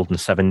created the world in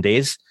 7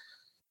 days."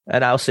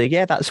 And I'll say,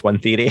 yeah, that's one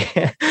theory.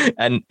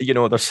 And,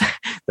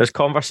 there's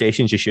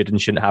conversations you should and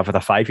shouldn't have with a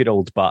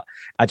 5-year-old. But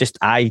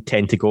I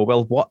tend to go,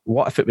 well,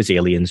 what if it was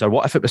aliens, or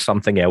what if it was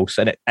something else?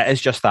 And it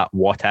is just that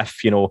what if,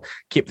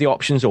 keep the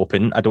options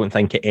open. I don't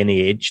think at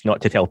any age,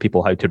 not to tell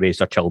people how to raise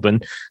their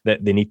children,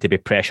 that they need to be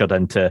pressured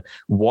into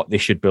what they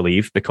should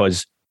believe,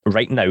 because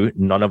right now,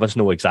 none of us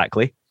know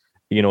exactly.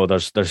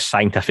 There's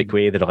scientific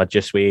way, the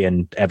religious way,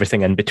 and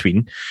everything in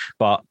between.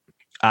 But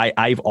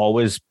I've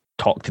always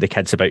talk to the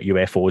kids about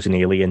UFOs and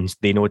aliens.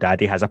 They know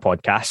Daddy has a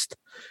podcast.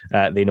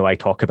 They know I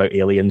talk about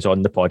aliens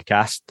on the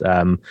podcast.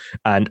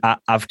 And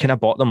I've kind of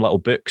bought them little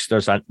books.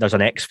 There's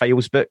an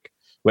X-Files book,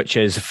 which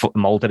is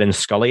Mulder and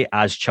Scully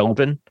as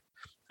children.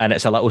 And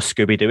it's a little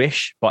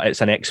Scooby-Doo-ish, but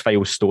it's an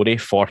X-Files story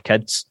for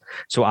kids.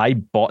 So I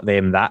bought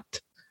them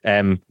that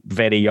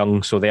very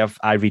young. So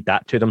I read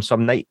that to them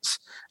some nights.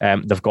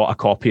 They've got a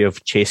copy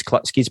of Chase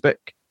Klutsky's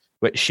book,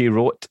 which she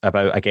wrote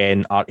about,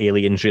 again, are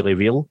aliens really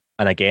real?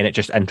 And again, it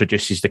just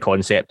introduces the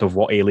concept of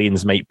what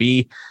aliens might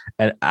be,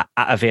 and at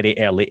a very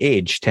early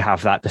age to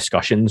have that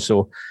discussion.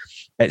 So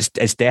it's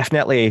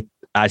definitely,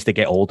 as they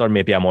get older,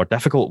 maybe a more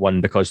difficult one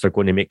because they're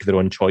going to make their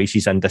own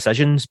choices and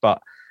decisions. But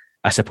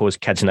I suppose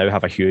kids now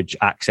have a huge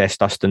access,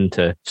 Dustin,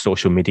 to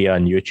social media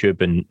and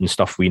YouTube and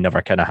stuff we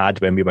never kind of had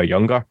when we were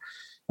younger.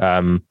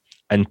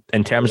 And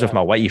in terms of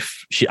my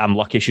wife, I'm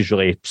lucky she's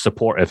really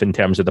supportive in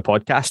terms of the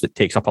podcast. It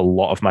takes up a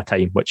lot of my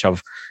time, which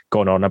I've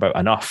gone on about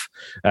enough.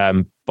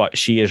 But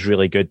she is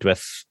really good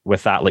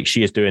with that. Like,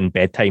 she is doing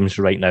bedtimes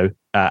right now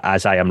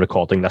as I am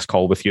recording this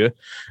call with you.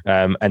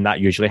 And that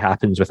usually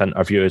happens with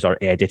interviews or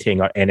editing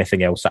or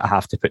anything else that I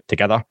have to put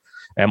together,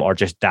 or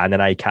just Dan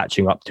and I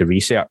catching up to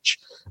research.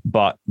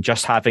 But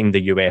just having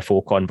the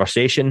UFO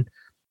conversation,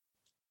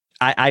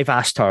 I've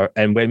asked her,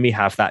 and when we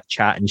have that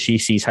chat and she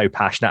sees how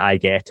passionate I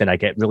get and I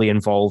get really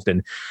involved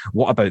in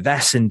what about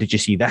this, and did you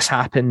see this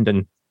happened,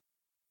 and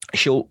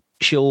she'll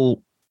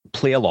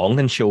play along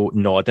and she'll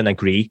nod and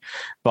agree.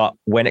 But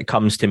when it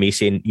comes to me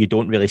saying you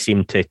don't really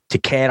seem to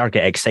care or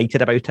get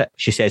excited about it,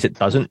 she says it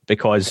doesn't,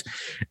 because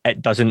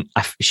it doesn't,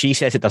 she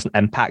says it doesn't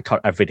impact her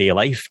everyday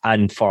life.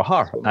 And for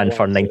her and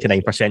for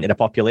 99% of the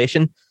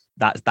population,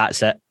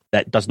 that's it.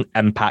 That doesn't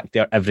impact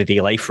their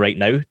everyday life right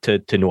now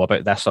to know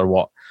about this or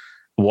what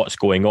what's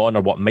going on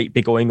or what might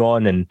be going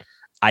on. And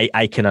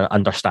I can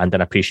understand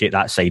and appreciate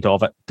that side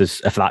of it,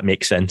 if that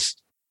makes sense.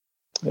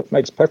 It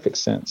makes perfect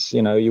sense.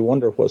 You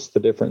wonder what's the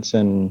difference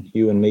in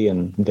you and me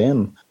and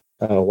them.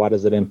 Why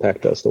does it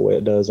impact us the way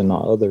it does and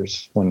not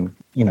others when,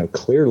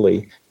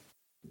 clearly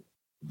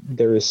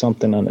there is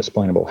something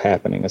unexplainable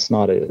happening. It's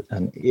not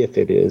an if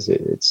it is,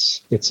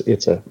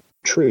 it's a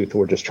truth.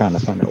 We're just trying to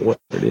find out what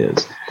it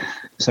is.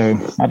 So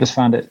I just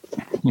find it,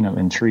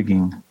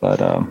 intriguing, but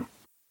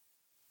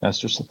that's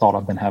just a thought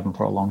I've been having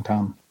for a long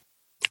time.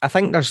 I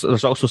think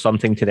there's also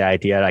something to the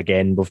idea.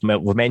 Again,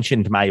 we've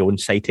mentioned my own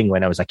sighting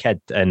when I was a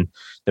kid, and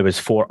there was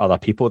 4 other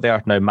people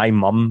there. Now, my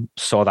mum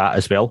saw that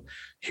as well.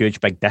 Huge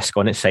big disc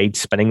on its side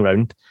spinning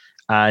round,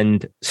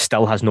 and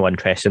still has no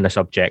interest in the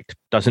subject.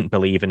 Doesn't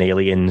believe in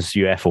aliens,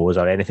 UFOs,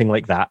 or anything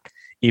like that.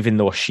 Even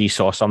though she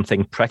saw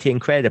something pretty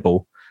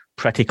incredible,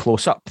 pretty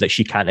close up that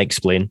she can't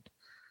explain.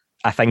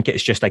 I think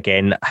it's just,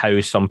 again, how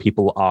some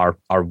people are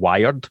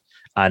wired.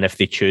 And if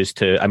they choose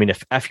to,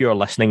 if you're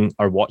listening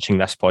or watching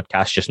this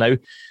podcast just now,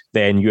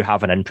 then you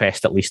have an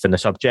interest, at least in the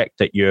subject,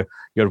 that you're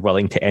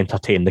willing to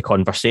entertain the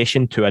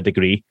conversation to a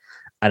degree.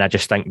 And I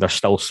just think there's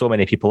still so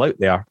many people out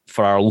there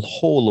for a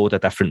whole load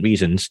of different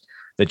reasons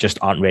that just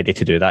aren't ready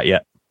to do that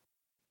yet.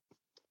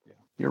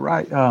 You're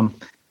right.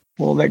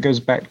 Well, that goes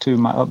back to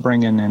my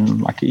upbringing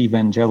and like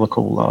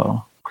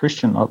evangelical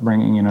Christian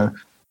upbringing. A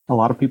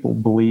lot of people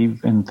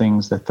believe in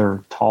things that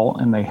they're taught,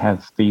 and they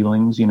have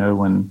feelings,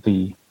 when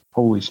the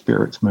Holy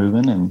Spirit's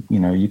moving and,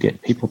 you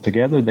get people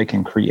together, they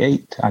can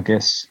create, I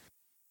guess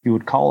you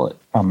would call it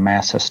a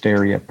mass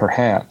hysteria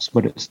perhaps,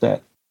 but it's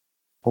that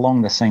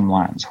along the same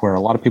lines where a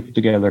lot of people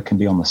together can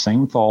be on the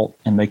same thought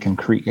and they can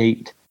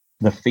create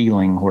the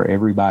feeling where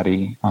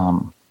everybody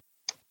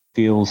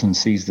feels and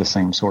sees the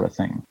same sort of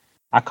thing.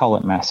 I call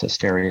it mass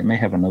hysteria. It may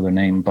have another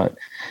name, but,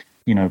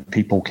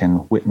 people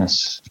can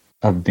witness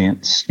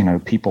events,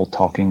 people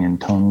talking in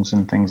tongues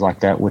and things like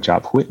that, which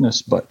I've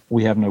witnessed, but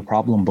we have no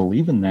problem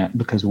believing that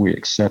because we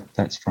accept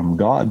that's from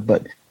God.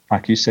 But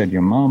like you said,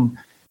 your mom,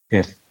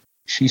 if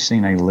she's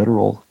seen a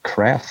literal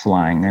craft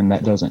flying and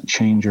that doesn't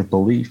change your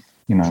belief,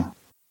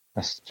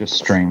 that's just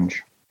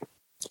strange.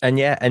 And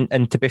yeah,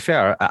 and to be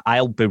fair,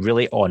 I'll be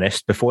really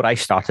honest, before I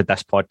started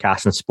this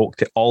podcast and spoke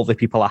to all the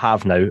people I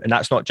have now, and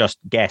that's not just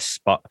guests,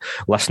 but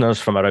listeners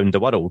from around the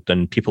world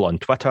and people on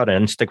Twitter and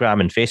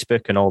Instagram and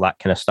Facebook and all that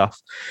kind of stuff,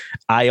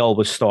 I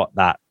always thought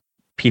that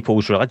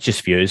people's religious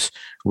views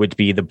would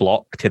be the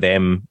block to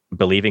them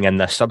believing in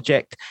this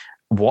subject.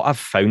 What I've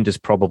found is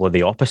probably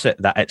the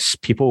opposite, that it's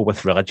people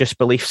with religious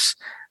beliefs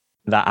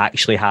that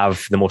actually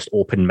have the most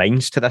open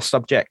minds to this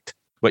subject,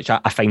 which I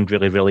find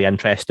really, really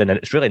interesting. And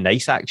it's really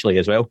nice, actually,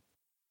 as well.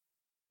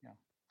 Yeah.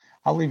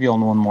 I'll leave you on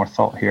one more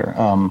thought here.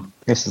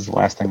 This is the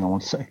last thing I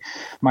want to say.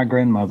 My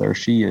grandmother,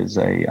 she is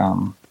I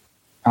don't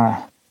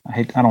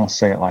want to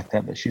say it like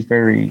that, but she's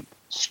very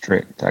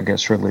strict, I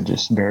guess,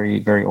 religious, very,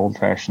 very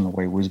old-fashioned the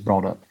way we was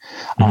brought up.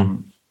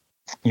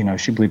 Mm-hmm.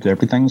 She believes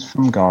everything's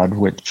from God,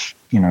 which,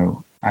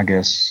 I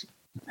guess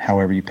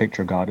however you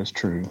picture God is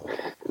true,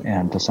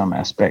 and to some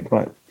aspect.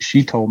 But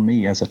she told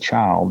me as a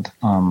child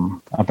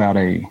about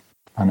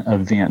an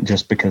event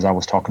just because I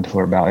was talking to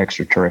her about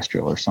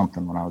extraterrestrial or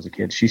something when I was a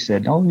kid. She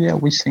said, "Oh yeah,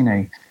 we seen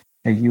a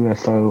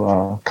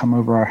UFO come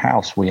over our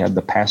house. We had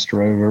the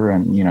pastor over,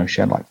 and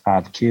she had like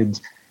 5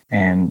 kids,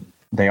 and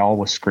they all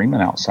was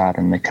screaming outside.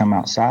 And they come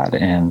outside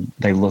and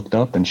they looked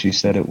up, and she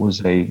said it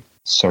was a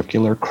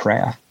circular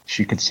craft.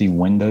 She could see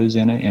windows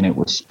in it, and it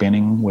was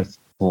spinning with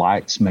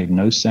lights, made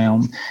no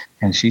sound.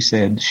 And she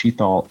said she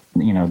thought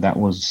that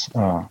was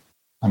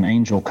an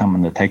angel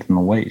coming to take them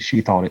away. She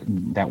thought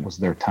that was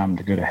their time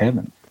to go to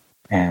heaven,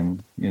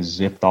 and is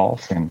zipped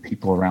off, and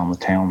people around the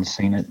town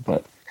seen it.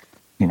 But,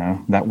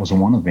 that was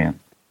one event.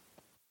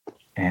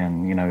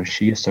 And,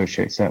 she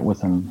associates that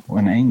with an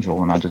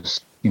angel. And I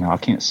just, I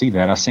can't see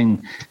that. I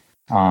seen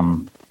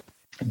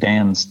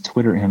Dan's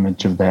Twitter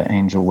image of that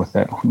angel with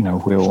that,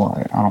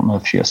 wheel. I don't know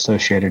if she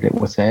associated it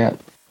with that,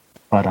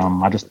 but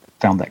I just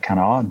found that kind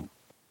of odd.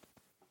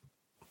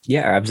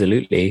 Yeah,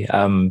 absolutely.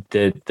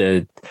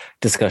 The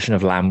discussion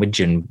of language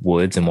and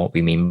words and what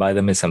we mean by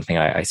them is something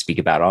I speak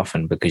about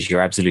often, because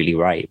you're absolutely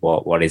right.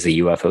 What is a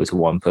UFO to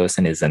one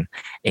person is an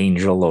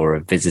angel or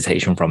a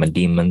visitation from a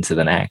demon to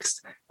the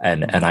next.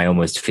 And I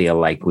almost feel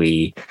like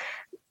we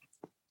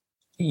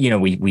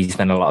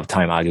spend a lot of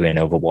time arguing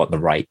over what the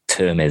right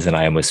term is. And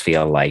I almost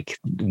feel like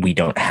we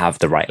don't have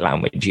the right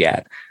language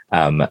yet.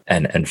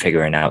 And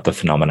figuring out the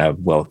phenomena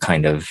will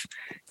kind of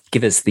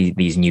give us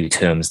these new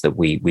terms that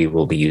we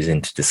will be using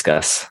to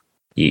discuss,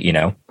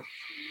 Yeah.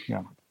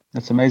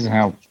 It's amazing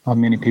how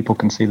many people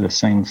can see the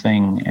same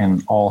thing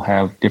and all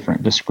have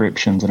different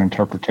descriptions and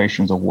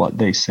interpretations of what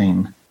they've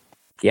seen.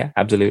 Yeah,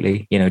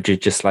 absolutely.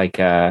 Just like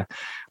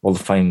all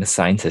the famous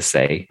scientists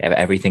say,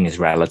 everything is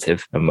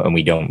relative, and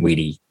we don't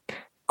really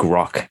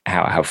grok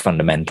how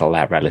fundamental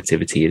that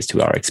relativity is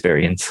to our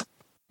experience.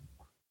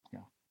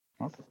 Yeah.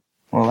 Okay.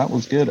 Well, that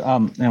was good.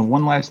 And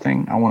one last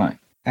thing I want to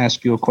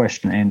ask you a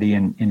question, Andy,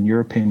 in your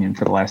opinion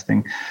for the last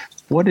thing.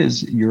 What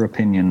is your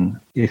opinion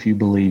if you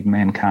believe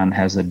mankind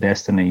has a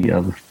destiny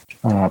of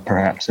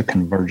perhaps a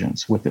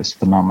convergence with this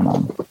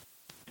phenomenon?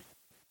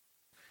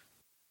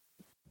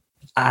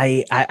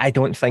 I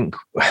don't think,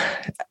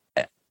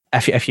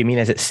 if you mean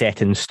is it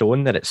set in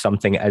stone that it's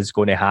something that is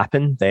going to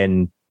happen,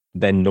 then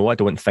no, I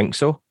don't think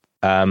so.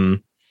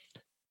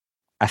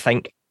 I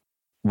think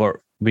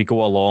we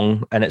go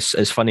along, and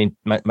it's funny.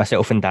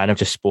 Myself and Dan have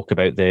just spoke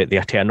about the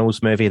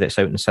Eternals movie that's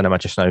out in cinema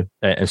just now,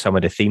 and some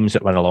of the themes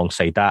that run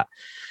alongside that.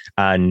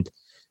 And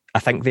I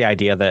think the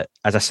idea that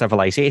as a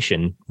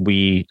civilization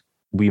we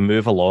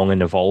move along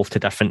and evolve to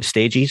different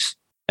stages,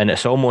 and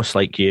it's almost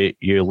like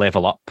you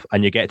level up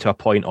and you get to a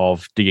point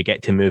of, do you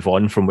get to move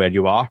on from where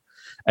you are?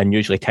 And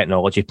usually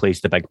technology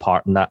plays the big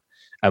part in that.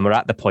 And we're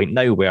at the point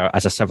now where,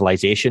 as a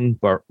civilization,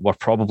 we're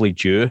probably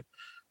due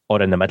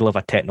or in the middle of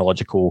a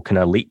technological kind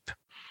of leap.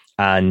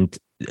 And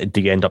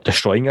do you end up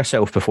destroying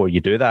yourself before you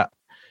do that?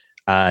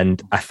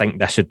 And I think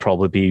this would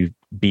probably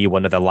be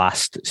one of the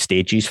last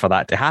stages for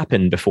that to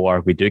happen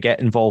before we do get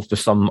involved with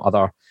some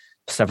other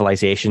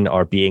civilization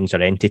or beings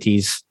or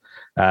entities.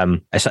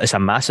 It's a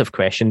massive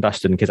question,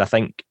 Dustin, because I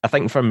think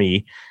for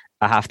me,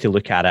 I have to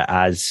look at it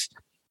as,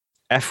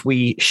 if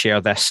we share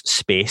this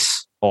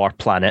space or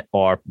planet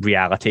or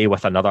reality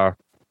with another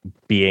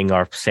being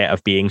or set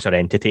of beings or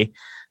entity,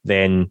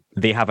 then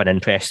they have an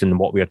interest in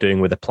what we are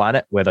doing with the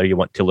planet, whether you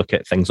want to look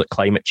at things like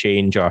climate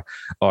change or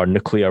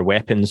nuclear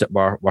weapons that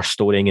we're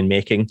storing and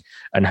making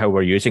and how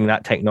we're using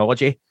that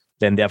technology.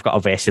 Then they've got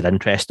a vested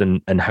interest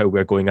in how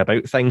we're going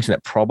about things, and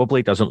it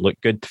probably doesn't look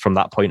good from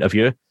that point of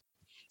view.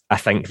 I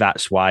think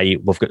that's why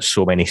we've got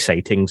so many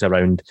sightings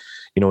around,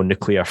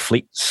 nuclear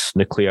fleets,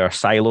 nuclear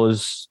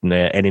silos,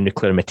 any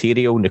nuclear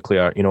material,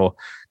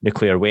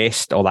 nuclear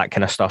waste, all that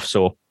kind of stuff.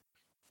 So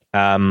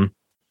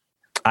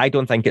I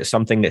don't think it's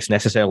something that's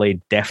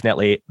necessarily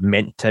definitely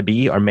meant to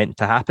be or meant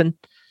to happen,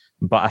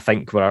 but I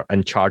think we're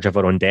in charge of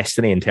our own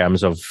destiny in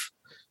terms of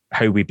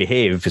how we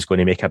behave is going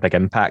to make a big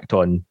impact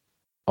on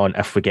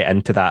if we get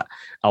into that.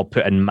 I'll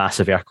put in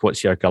massive air quotes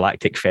here,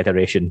 Galactic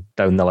Federation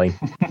down the line.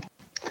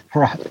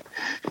 Right.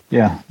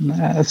 Yeah,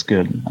 that's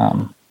good.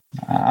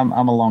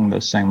 I'm along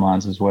those same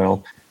lines as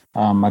well.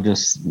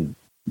 There's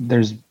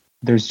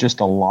just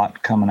a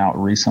lot coming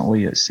out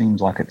recently. It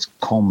seems like it's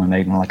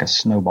culminating like a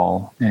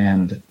snowball,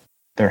 and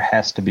there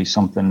has to be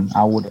something.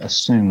 I would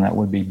assume that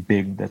would be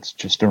big. That's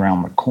just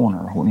around the corner.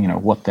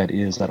 What that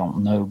is, I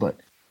don't know. But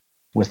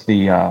with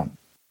the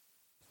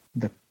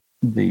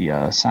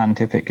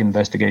scientific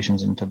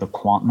investigations into the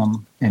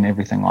quantum and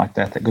everything like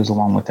that goes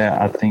along with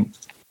that, I think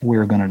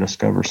we're going to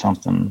discover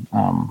something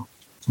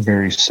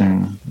very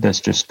soon that's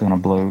just going to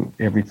blow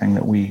everything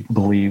that we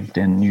believed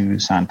and knew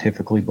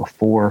scientifically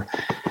before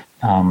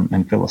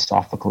and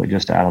philosophically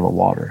just out of the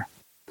water.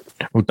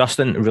 Well,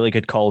 Dustin, really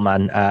good call,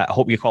 man. I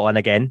hope you call in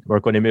again.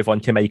 We're going to move on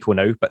to Michael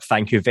now, but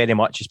thank you very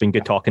much. It's been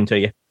good talking to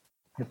you.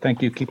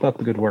 Thank you. Keep up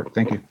the good work.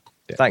 Thank you.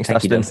 Thanks,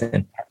 Dustin.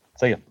 See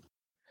you.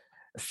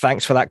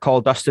 Thanks for that call,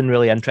 Dustin.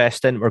 Really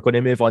interesting. We're going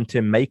to move on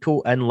to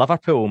Michael in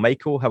Liverpool.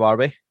 Michael, how are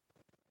we?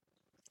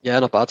 Yeah,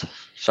 not bad.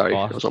 Sorry,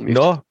 I was on mute.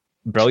 No,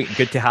 brilliant.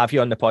 Good to have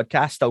you on the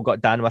podcast. Still got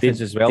Dan with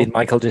us as well. Did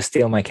Michael just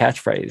steal my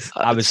catchphrase?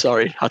 I was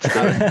sorry. Had to do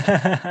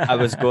it. I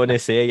was going to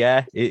say,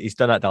 yeah, he's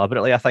done it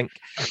deliberately, I think.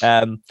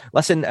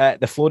 Listen,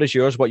 the floor is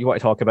yours. What you want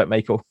to talk about,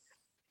 Michael?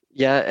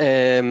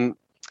 Yeah,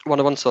 what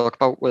I want to talk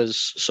about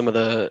was some of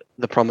the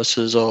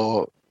promises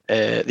or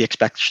the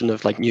expectation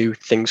of like new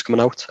things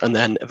coming out, and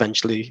then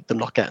eventually them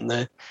not getting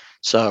there.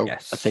 So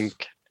yes. I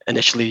think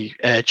initially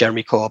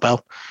Jeremy Corbell,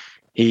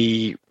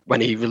 when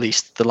he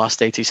released the last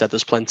date, he said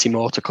there's plenty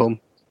more to come,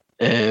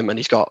 and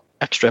he's got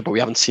extra, but we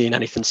haven't seen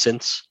anything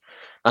since.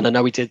 And I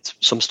know he did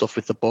some stuff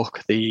with the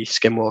book, the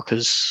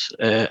Skinwalkers,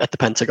 at the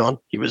Pentagon.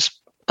 He was,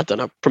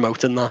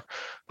 promoting that,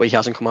 but he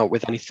hasn't come out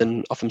with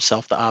anything of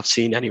himself that I've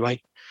seen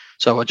anyway.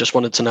 So I just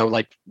wanted to know,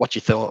 like, what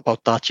you thought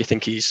about that. Do you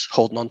think he's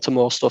holding on to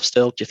more stuff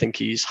still? Do you think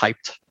he's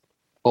hyped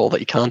all that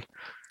he can?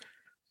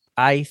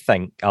 I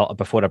think,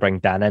 before I bring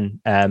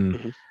Dan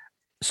in,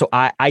 so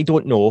I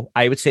don't know.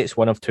 I would say it's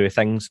one of two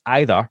things.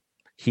 Either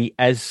he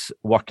is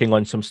working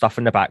on some stuff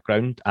in the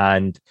background,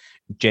 and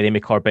Jeremy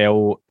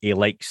Corbell, he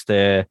likes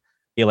the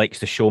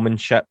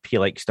showmanship, he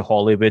likes the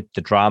Hollywood,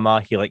 the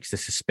drama, he likes the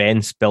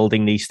suspense,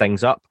 building these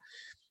things up.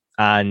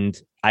 And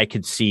I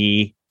could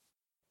see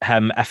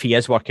him, if he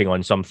is working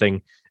on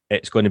something,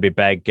 it's going to be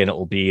big and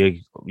it'll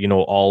be,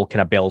 all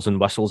kind of bells and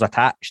whistles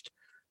attached.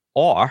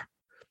 Or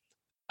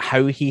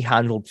how he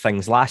handled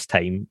things last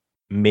time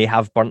may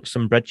have burnt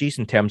some bridges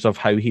in terms of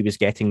how he was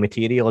getting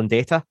material and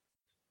data.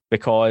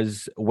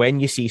 Because when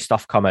you see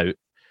stuff come out,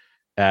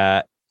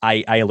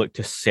 I look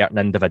to certain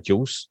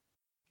individuals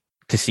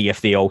to see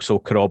if they also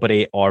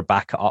corroborate or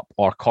back it up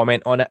or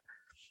comment on it.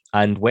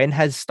 And when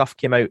his stuff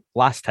came out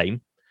last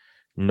time,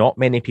 not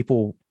many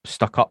people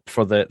stuck up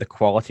for the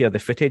quality of the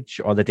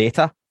footage or the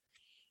data.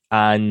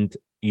 And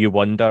you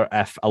wonder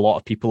if a lot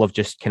of people have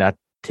just kind of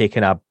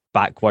taken a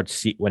backward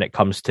seat when it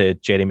comes to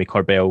Jeremy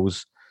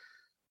Corbell's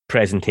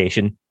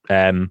presentation.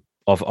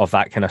 of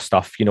that kind of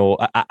stuff. You know,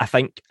 I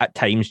think at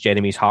times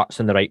Jeremy's heart's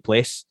in the right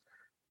place.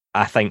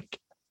 I think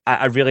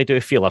I really do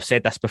feel, I've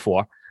said this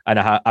before, and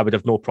I would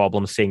have no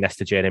problem saying this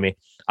to Jeremy.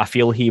 I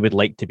feel he would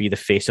like to be the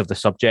face of the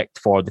subject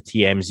for the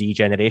TMZ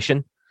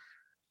generation.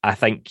 I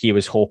think he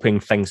was hoping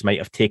things might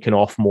have taken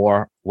off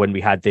more when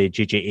we had the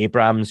J.J.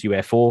 Abrams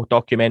UFO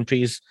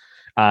documentaries,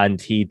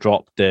 and he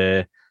dropped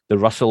the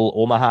Russell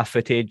Omaha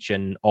footage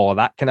and all of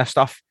that kind of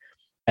stuff.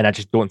 And I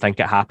just don't think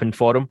it happened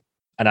for him.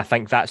 And I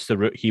think that's the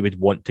route he would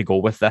want to go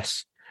with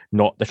this,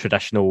 not the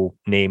traditional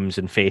names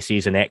and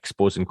faces and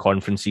expos and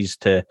conferences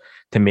to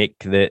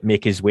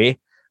make his way.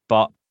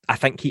 But I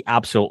think he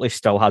absolutely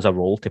still has a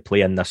role to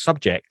play in this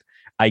subject.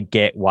 I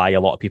get why a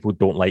lot of people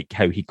don't like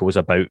how he goes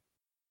about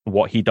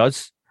what he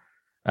does.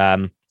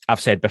 I've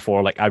said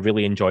before, like, I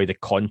really enjoy the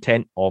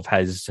content of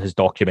his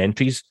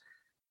documentaries.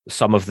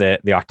 Some of the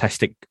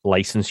artistic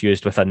license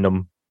used within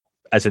them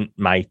isn't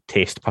my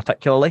taste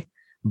particularly,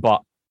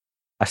 but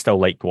I still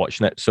like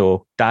watching it.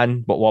 So,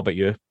 Dan, what about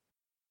you?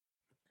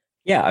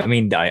 Yeah, I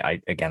mean,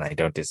 I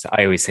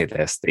always say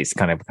this. It's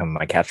kind of become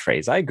my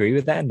catchphrase. I agree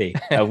with Andy.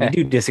 We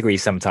do disagree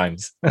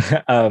sometimes,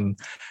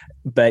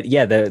 but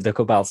yeah, the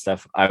Cobalt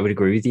stuff, I would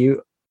agree with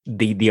you.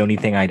 The only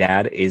thing I'd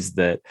add is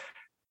that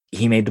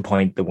he made the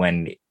point that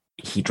when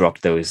he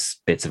dropped those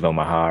bits of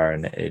Omaha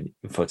and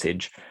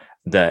footage,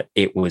 that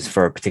it was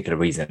for a particular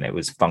reason. It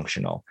was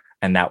functional,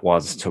 and that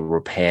was to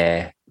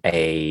repair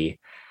a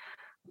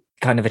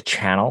kind of a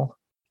channel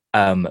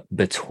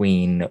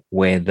between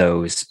where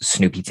those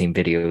Snoopy Team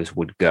videos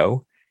would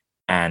go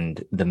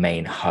and the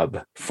main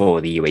hub for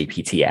the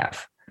UAPTF.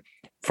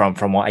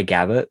 From what I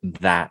gather,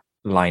 that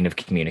line of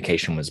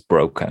communication was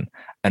broken.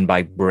 And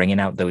by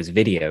bringing out those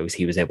videos,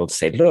 he was able to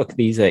say, look,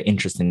 these are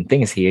interesting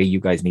things here. You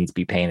guys need to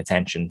be paying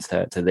attention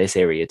to this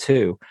area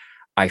too.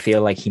 I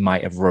feel like he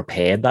might have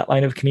repaired that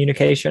line of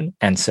communication.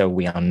 And so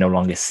we are no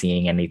longer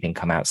seeing anything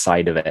come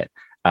outside of it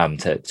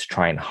to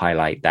try and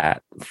highlight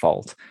that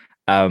fault.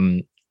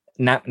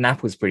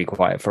 Knapp was pretty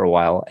quiet for a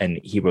while, and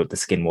he wrote the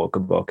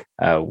Skinwalker book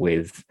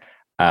with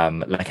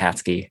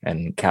Lakatsky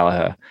and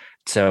Callagher.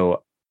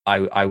 So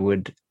I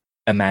would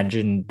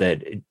imagine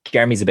that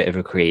Jeremy's a bit of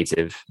a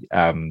creative,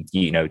 10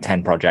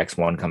 projects,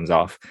 one comes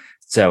off.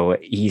 So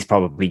he's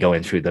probably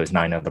going through those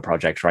 9 other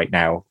projects right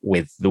now,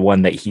 with the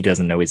one that he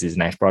doesn't know is his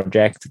next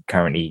project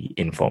currently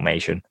in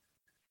formation.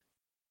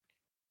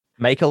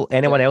 Michael,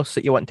 anyone else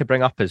that you want to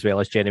bring up as well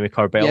as Jeremy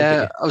Corbell?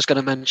 Yeah, I was going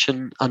to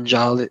mention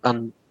Anjali,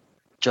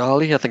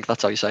 I think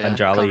that's how you say it.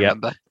 Anjali, yeah.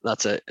 Remember.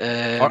 That's it.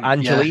 Or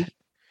Anjali? Yeah.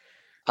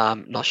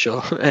 I'm not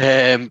sure.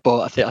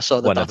 But I think I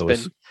saw that one that's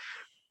been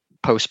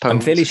postponed.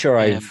 I'm fairly sure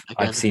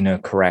I've seen her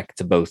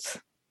correct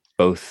both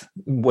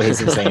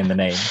ways of saying the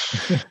name.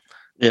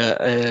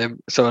 Yeah,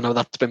 so I know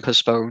that's been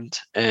postponed,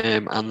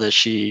 and that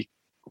she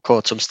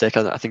caught some stick.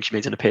 I think she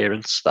made an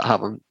appearance that I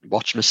haven't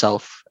watched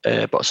myself,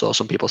 but I saw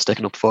some people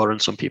sticking up for her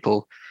and some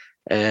people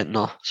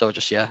not. So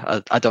just,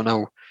 I don't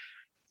know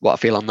what I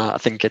feel on that. I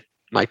think it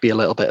might be a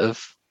little bit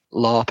of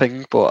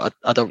LARPing, but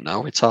I don't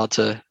know. It's hard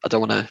to, I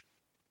don't want to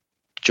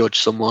judge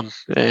someone,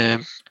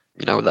 that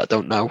I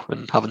don't know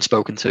and haven't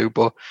spoken to,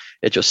 but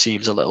it just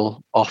seems a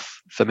little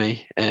off for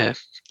me. I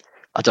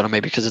don't know,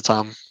 maybe because it's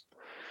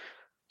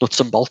nuts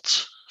and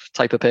bolts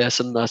type of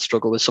person. I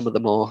struggle with some of the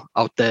more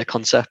out there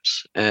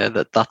concepts.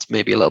 That's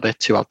maybe a little bit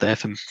too out there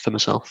for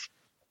myself.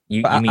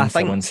 You mean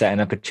someone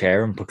setting up a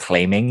chair and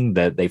proclaiming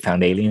that they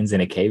found aliens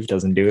in a cave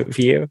doesn't do it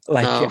for you?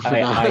 Like, no.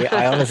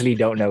 I honestly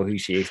don't know who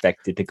she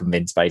expected to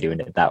convince by doing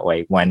it that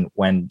way.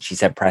 When she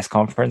said press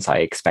conference, I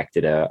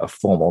expected a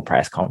formal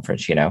press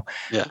conference, Yeah.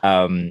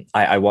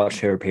 I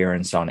watched her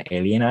appearance on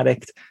Alien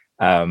Addict.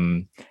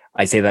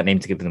 I say that name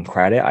to give them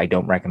credit. I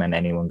don't recommend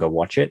anyone go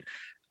watch it.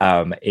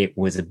 It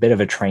was a bit of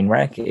a train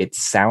wreck. It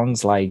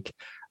sounds like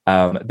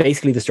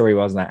basically the story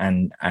was that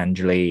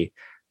Anjali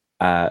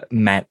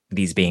met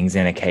these beings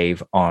in a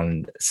cave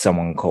on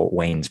someone called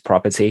Wayne's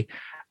property.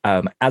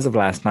 As of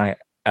last night,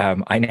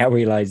 I now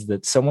realize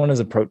that someone has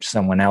approached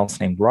someone else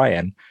named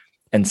Ryan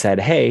and said,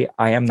 hey,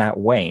 I am that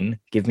Wayne.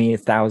 Give me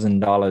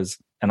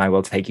 $1,000 and I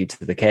will take you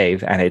to the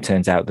cave. And it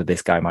turns out that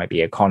this guy might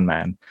be a con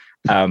man.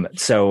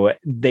 So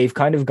they've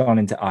kind of gone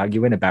into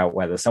arguing about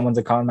whether someone's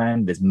a con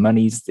man, there's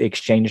money's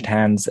exchanged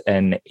hands,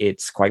 and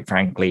it's quite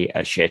frankly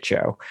a shit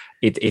show.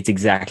 It's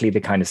exactly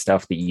the kind of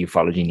stuff that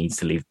ufology needs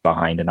to leave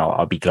behind, and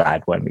I'll be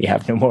glad when we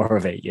have no more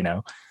of it,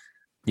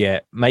 Yeah,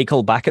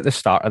 Michael, back at the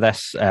start of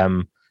this,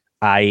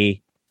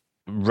 I,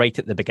 right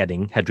at the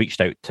beginning, had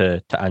reached out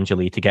to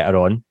Anjali to get her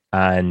on,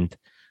 and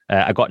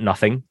I got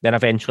nothing. Then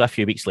eventually, a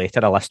few weeks later,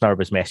 a listener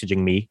was messaging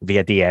me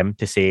via DM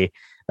to say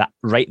that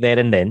right there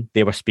and then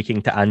they were speaking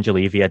to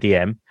Anjali via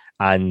DM,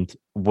 and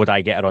would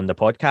I get her on the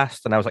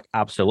podcast? And I was like,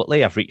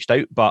 absolutely. I've reached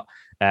out, but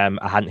I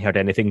hadn't heard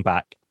anything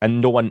back. And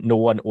no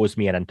one owes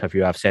me an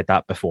interview. I've said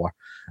that before.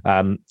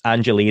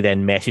 Anjali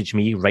then messaged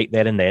me right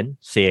there and then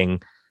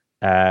saying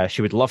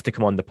she would love to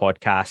come on the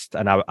podcast,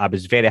 and I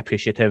was very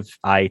appreciative.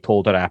 I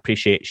told her I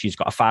appreciate she's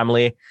got a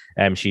family,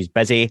 she's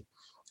busy,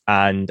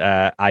 and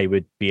I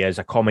would be as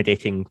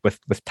accommodating with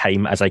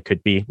time as I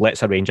could be.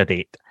 Let's arrange a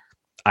date.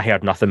 I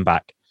heard nothing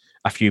back.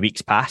 A few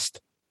weeks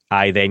passed.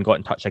 I then got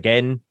in touch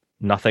again.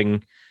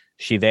 Nothing.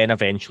 She then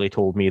eventually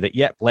told me that,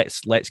 yep,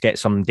 let's get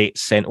some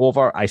dates sent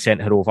over. I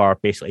sent her over,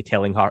 basically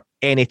telling her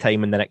any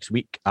time in the next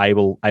week, I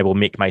will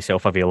make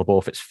myself available.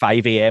 If it's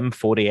 5 a.m.,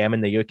 4 a.m.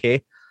 in the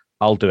UK,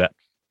 I'll do it.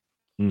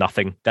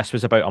 Nothing. This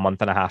was about a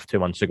month and a half, 2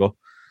 months ago.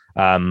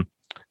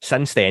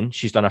 Since then,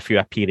 she's done a few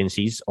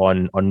appearances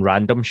on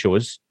random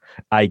shows.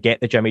 I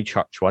get the Jimmy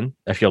Church one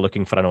if you're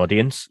looking for an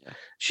audience.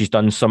 She's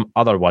done some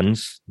other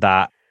ones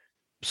that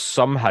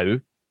somehow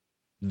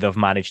they've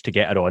managed to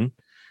get her on,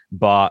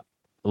 but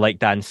like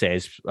Dan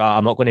says,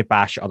 I'm not going to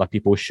bash other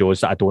people's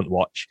shows that I don't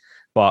watch,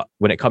 but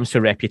when it comes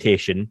to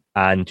reputation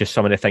and just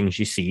some of the things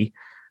you see,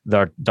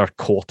 they're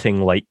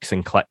courting likes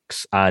and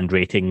clicks and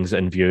ratings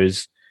and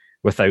views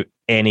without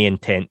any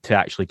intent to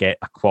actually get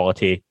a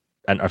quality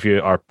interview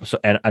or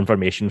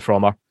information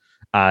from her.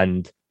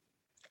 And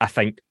I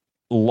think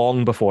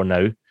long before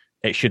now,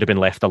 it should have been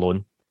left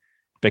alone,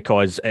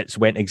 because it's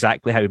went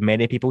exactly how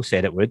many people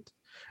said it would.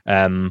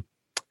 And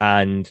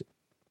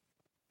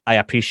I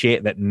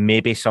appreciate that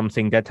maybe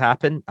something did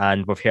happen,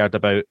 and we've heard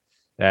about,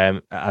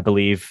 I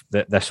believe,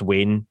 that this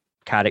Wayne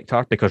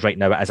character, because right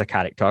now it is a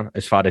character,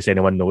 as far as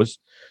anyone knows,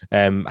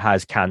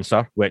 has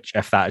cancer, which,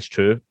 if that is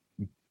true,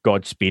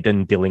 Godspeed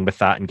in dealing with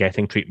that and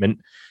getting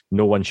treatment.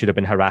 No one should have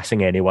been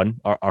harassing anyone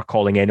or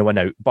calling anyone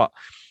out. But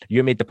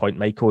you made the point,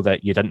 Michael,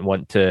 that you didn't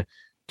want to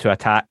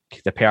attack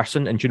the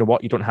person. And you know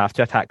what? You don't have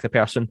to attack the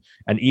person.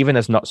 And even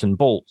as nuts and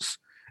bolts,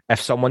 if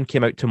someone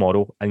came out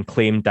tomorrow and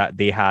claimed that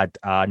they had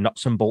a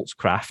nuts and bolts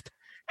craft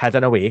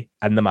hidden away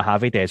in the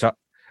Mojave Desert,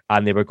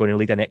 and they were going to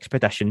lead an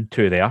expedition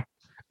to there,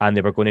 and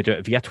they were going to do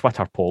it via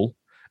Twitter poll,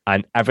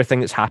 and everything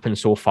that's happened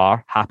so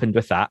far happened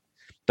with that,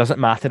 doesn't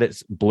matter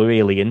it's blue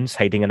aliens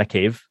hiding in a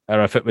cave,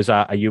 or if it was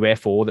a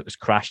UFO that was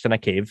crashed in a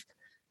cave,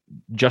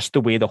 just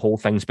the way the whole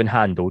thing's been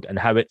handled and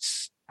how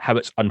it's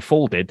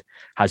unfolded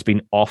has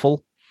been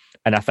awful.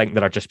 And I think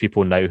there are just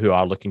people now who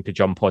are looking to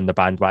jump on the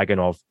bandwagon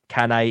of,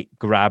 can I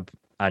grab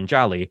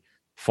Anjali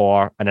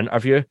for an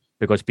interview,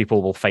 because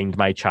people will find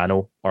my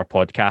channel or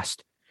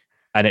podcast,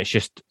 and it's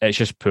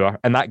just poor.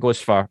 And that goes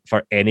for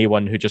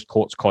anyone who just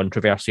quotes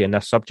controversy in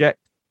this subject.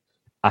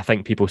 I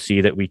think people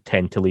see that we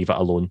tend to leave it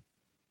alone.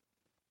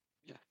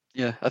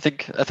 Yeah, I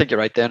think you're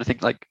right there. And I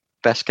think, like,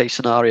 best case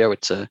scenario,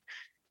 it's a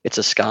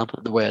scam,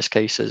 and the worst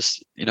case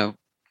is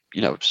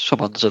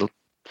someone's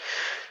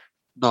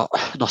not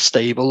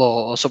stable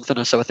or something.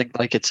 And so I think,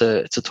 like, it's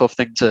a tough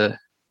thing to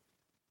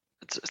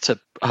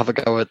have a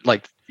go at.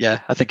 Like,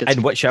 yeah, I think it's,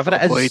 and whichever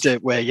it is,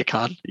 it where you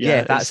can.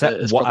 Yeah, that's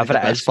it. Whatever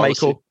it is,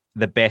 Michael,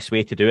 the best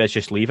way to do is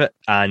just leave it.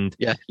 And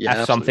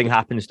if something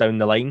happens down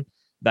the line,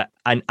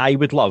 and I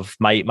would love,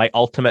 my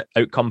ultimate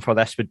outcome for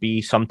this would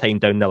be sometime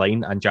down the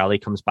line, and Jali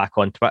comes back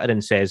on Twitter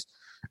and says,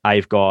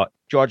 I've got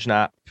George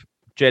Knapp,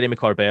 Jeremy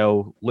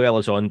Corbell, Lou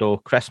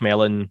Elizondo, Chris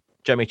Mellon,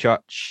 Jimmy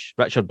Church,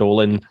 Richard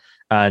Dolan,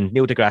 and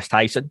Neil deGrasse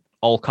Tyson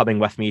all coming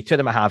with me to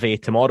the Mojave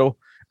tomorrow,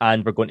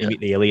 and we're going to meet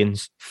the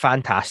aliens.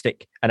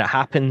 Fantastic. And it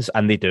happens,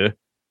 and they do.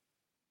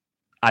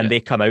 And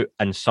they come out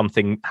and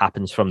something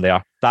happens from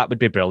there. That would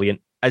be brilliant.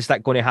 Is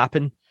that going to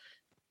happen?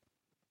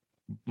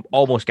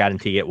 Almost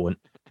guarantee it won't.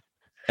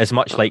 As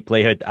much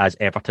likelihood as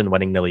Everton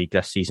winning the league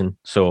this season.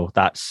 So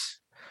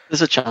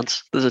there's a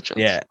chance.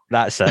 Yeah,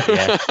 that's it.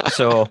 Yeah.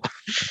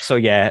 so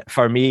yeah,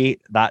 for me,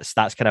 that's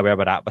kind of where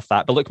we're at with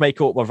that. But look,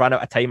 Michael, we've run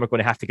out of time. We're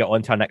going to have to get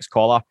on to our next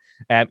caller.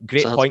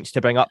 Great points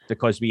to bring up,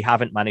 because we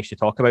haven't managed to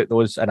talk about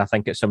those, and I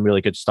think it's some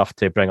really good stuff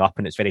to bring up,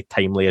 and it's very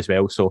timely as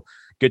well. So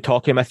good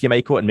talking with you,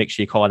 Michael, and make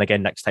sure you call in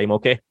again next time,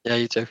 okay? Yeah,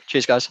 you too.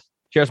 Cheers, guys.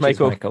 Cheers,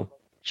 Michael.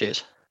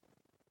 Cheers.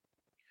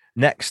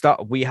 Next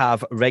up, we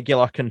have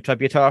regular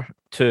contributor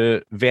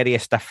to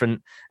various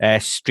different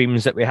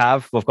streams that we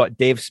have. We've got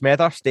Dave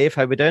Smethurst. Dave,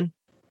 how we doing?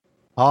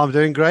 Oh, I'm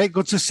doing great.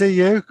 Good to see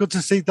you. Good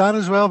to see Dan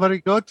as well. Very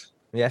good.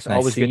 Yes,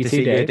 always good to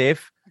see you,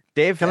 Dave.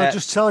 Dave, can I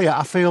just tell you,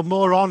 I feel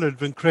more honoured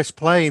than Chris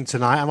playing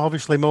tonight. I'm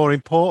obviously more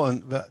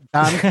important, but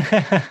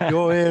Dan,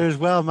 you're here as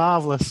well.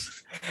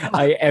 Marvellous.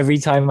 Every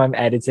time I'm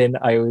editing,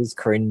 I always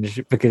cringe,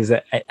 because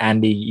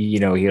Andy,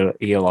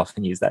 he'll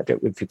often use that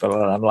joke with people,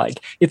 and I'm like,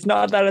 it's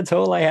not that at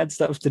all. I had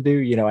stuff to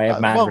do. I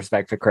have mad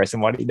respect for Chris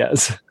and what he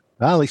does.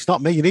 Well, it's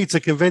not me. You need to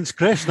convince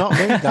Chris, not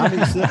me, Dan.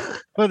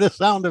 It's for the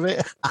sound of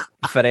it.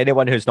 For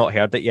anyone who's not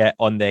heard it yet,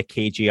 on the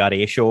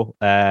KGRA show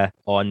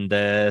on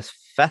the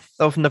 5th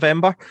of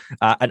November,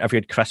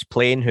 interviewed Chris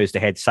Plain, who's the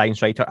head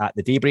science writer at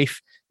The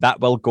Debrief. That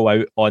will go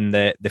out on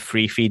the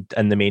free feed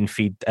and the main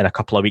feed in a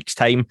couple of weeks'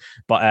 time.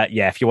 But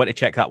if you want to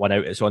check that one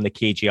out, it's on the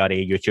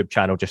KGRA YouTube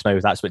channel just now.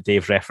 That's what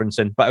Dave's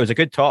referencing. But it was a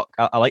good talk.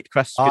 I liked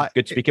Chris.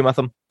 Good speaking with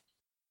him.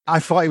 I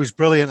thought he was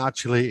brilliant,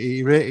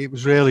 actually. It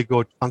was really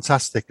good.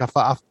 Fantastic.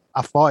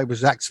 I thought it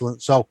was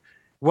excellent. So,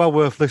 well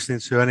worth listening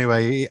to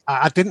anyway.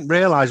 I didn't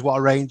realise what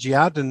a range he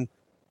had and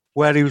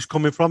where he was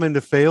coming from in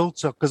the field.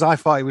 So, because I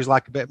thought he was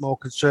like a bit more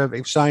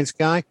conservative science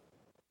guy,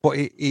 but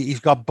he's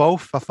got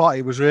both. I thought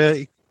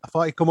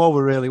he'd come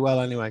over really well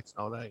anyway.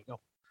 So there you go.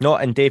 No,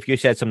 and Dave, you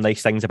said some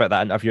nice things about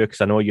that interview, because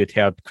I know you'd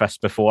heard Chris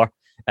before,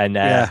 and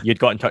you'd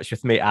got in touch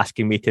with me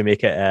asking me to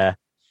make it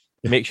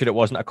make sure it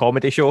wasn't a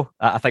comedy show.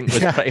 I think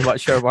was pretty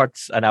much her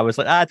words. And I was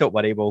like, don't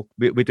worry,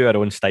 we do our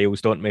own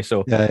styles, don't we?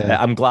 So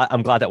I'm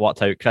glad it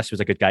worked out. Chris was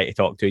a good guy to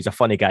talk to. He's a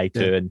funny guy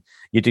too, and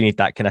you do need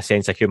that kind of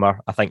sense of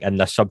humour, I think, in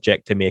this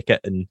subject to make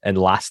it and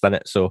last in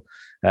it. So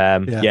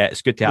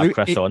it's good to have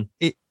Chris on.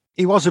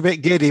 He was a bit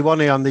giddy,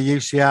 wasn't he, on the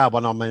UCR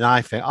one? I mean,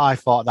 I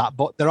thought that,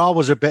 but they're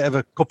always a bit of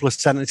a couple of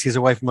sentences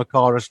away from a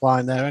chorus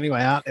line there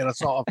anyway, aren't they? I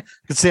sort of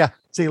could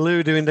see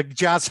Lou doing the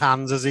jazz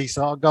hands as he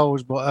sort of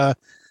goes, but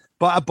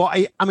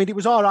I mean, it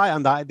was all right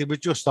on that. They were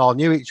just all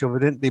knew each other,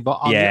 didn't they? But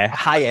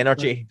high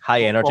energy.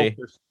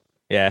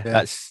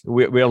 Yeah,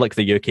 we're like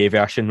the UK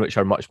version, which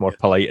are much more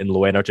polite and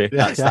low energy.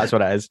 That's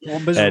what it is. More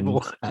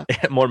miserable.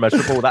 More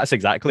miserable. That's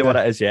exactly what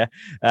it is. Yeah.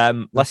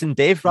 Listen,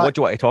 Dave, what do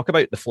you want to talk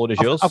about? The floor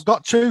is yours. I've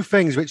got two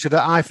things, which are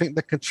I think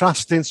the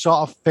contrasting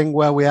sort of thing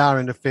where we are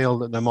in the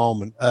field at the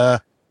moment.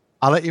 I'll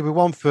let you be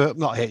one first.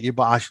 Not hit you,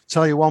 but I should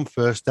tell you one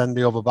first, then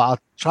the other. But I'll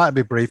try to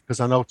be brief because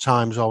I know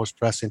time's always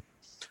pressing.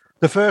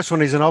 The first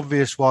one is an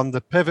obvious one.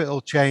 The pivotal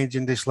change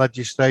in this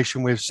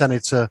legislation with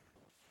Senator,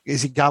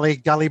 is it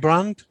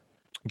Gillibrand?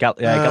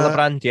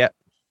 Gillibrand,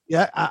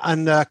 yeah,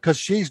 and because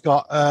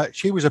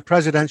she was a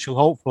presidential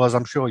hopeful, as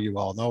I'm sure you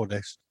all know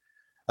this,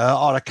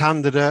 or a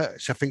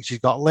candidate. I think she's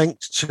got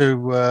links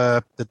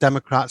to the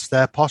Democrats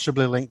there,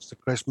 possibly links to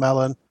Chris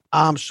Mellon,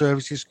 Armed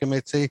Services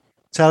Committee,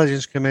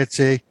 Intelligence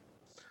Committee.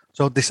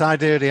 So this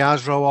idea of the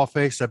ASRO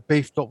office, a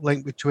beefed up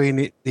link between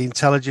the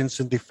intelligence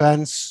and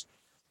defence,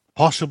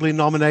 possibly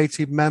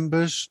nominated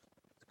members.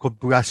 Could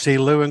I see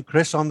Lou and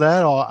Chris on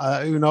there, or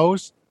who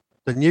knows?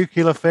 The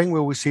nuclear thing,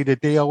 will we see the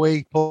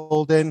DOE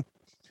pulled in?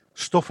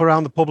 Stuff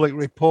around the public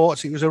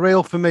reports. It was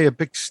for me, a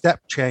big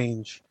step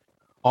change,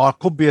 or it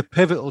could be a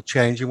pivotal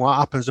change in what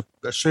happens,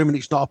 assuming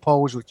it's not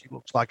opposed, which it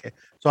looks like it.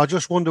 So I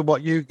just wonder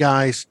what you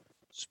guys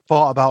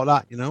thought about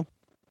that,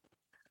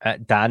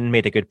 Dan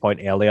made a good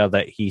point earlier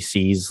that he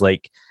sees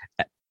like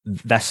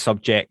this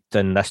subject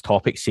and this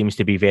topic seems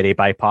to be very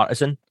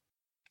bipartisan.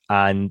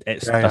 And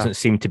it doesn't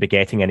seem to be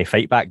getting any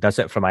fight back, does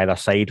it, from either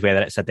side,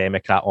 whether it's a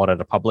Democrat or a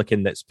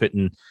Republican that's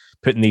putting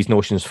these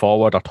notions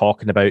forward or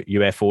talking about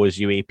UFOs,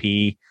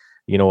 UAP,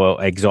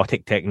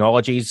 exotic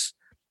technologies.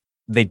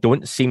 They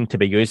don't seem to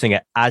be using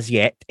it as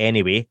yet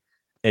anyway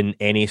in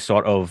any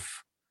sort of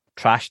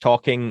trash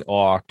talking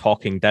or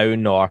talking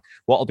down. Or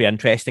what will be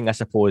interesting, I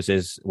suppose,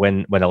 is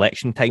when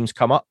election times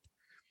come up,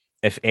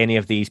 if any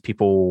of these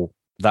people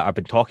that have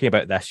been talking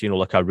about this,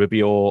 like a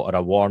Rubio or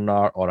a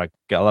Warner or a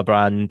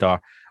Gillibrand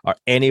or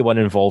anyone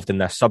involved in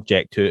this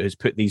subject who has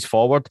put these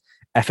forward,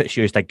 if it's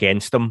used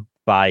against them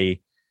by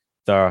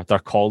their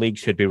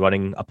colleagues who'd be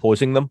running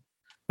opposing them,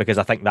 because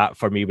I think that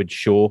for me would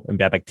show and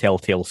be a big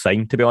telltale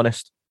sign, to be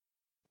honest.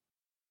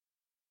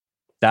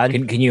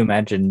 Dan? Can you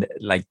imagine,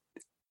 like,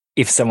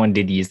 if someone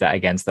did use that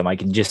against them? I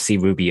can just see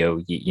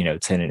Rubio,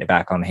 turning it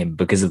back on him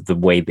because of the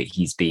way that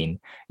he's been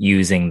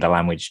using the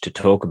language to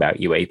talk about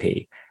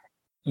UAP.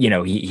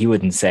 He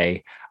wouldn't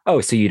say, oh,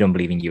 so you don't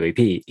believe in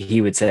UAP. He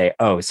would say,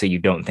 oh, so you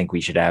don't think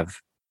we should have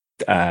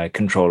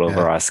control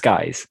over our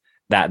skies.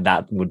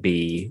 That would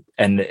be,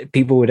 and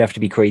people would have to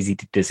be crazy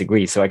to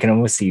disagree. So I can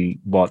almost see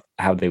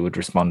how they would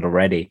respond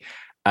already.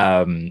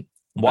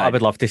 What I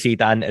would love to see,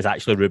 Dan, is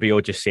actually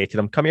Rubio just say to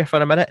them, come here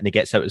for a minute. And he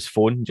gets out his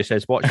phone and just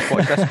says, watch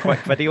this quick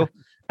video.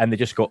 And they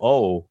just go,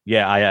 oh,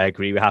 yeah, I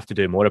agree. We have to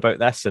do more about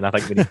this. And I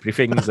think we need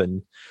briefings.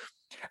 And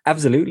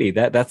absolutely.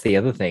 That's the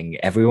other thing.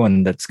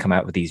 Everyone that's come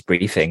out with these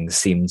briefings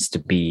seems to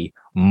be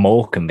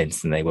more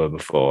convinced than they were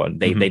before.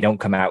 They don't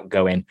come out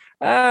going,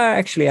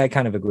 actually, I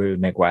kind of agree with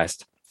Nick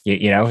West.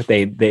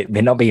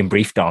 They're not being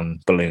briefed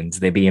on balloons.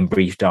 They're being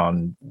briefed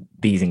on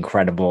these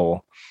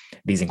incredible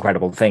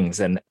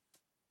things.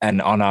 And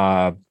on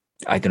our,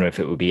 I don't know if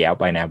it would be out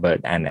by now,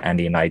 but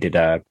Andy and I did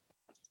a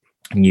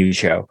news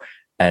show,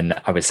 and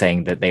I was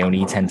saying that they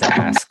only tend to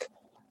ask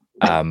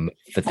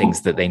for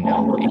things that they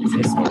know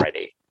exist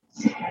already.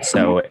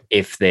 So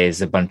if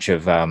there's a bunch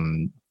of,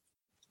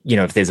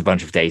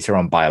 data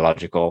on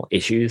biological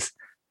issues,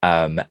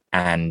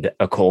 and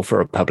a call for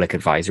a public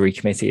advisory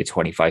committee of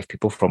 25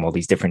 people from all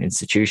these different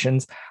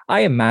institutions, I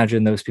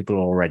imagine those people are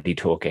already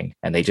talking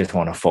and they just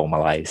want to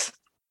formalize.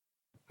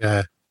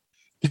 Yeah.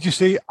 Did you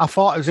see? I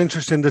thought it was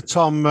interesting that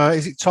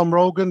Tom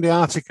Rogan, the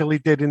article he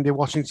did in the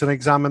Washington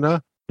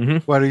Examiner,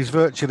 where he's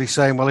virtually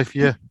saying, well, if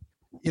you're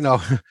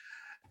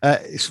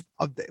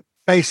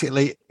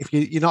basically, if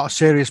you're not a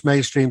serious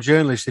mainstream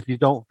journalist, if you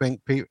don't think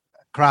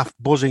Kraft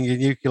buzzing your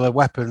nuclear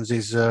weapons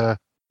is,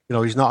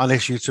 is not an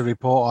issue to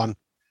report on.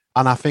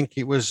 And I think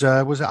it was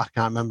I can't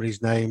remember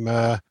his name.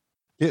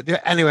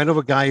 Anyway,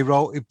 another guy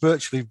he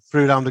virtually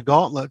threw down the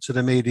gauntlet to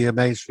the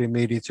mainstream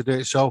media to do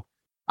it. So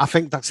I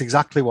think that's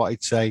exactly what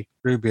he'd say,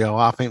 Rubio.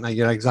 I think that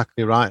you're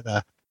exactly right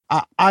there.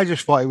 I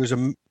just thought it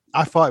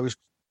was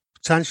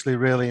potentially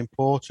really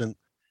important.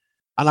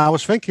 And I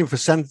was thinking for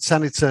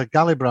Senator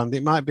Gillibrand,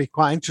 it might be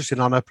quite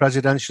interesting on a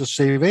presidential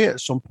CV at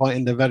some point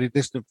in the very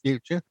distant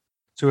future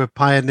to have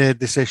pioneered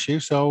this issue.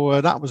 So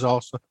that was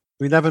also,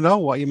 we never know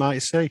what you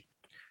might see.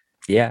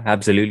 Yeah,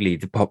 absolutely.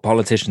 The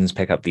politicians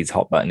pick up these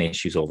hot button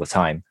issues all the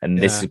time, and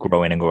this is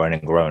growing and growing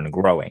and growing and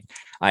growing.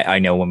 I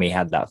know when we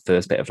had that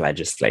first bit of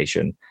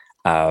legislation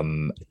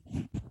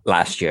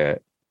last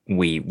year,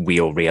 we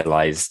all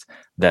realized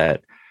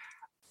that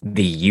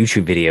the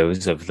YouTube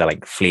videos of the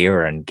like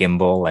Fleer and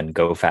Gimbal and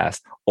Go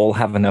Fast all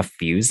have enough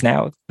views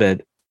now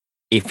that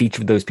if each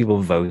of those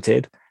people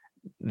voted,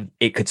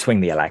 it could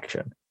swing the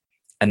election.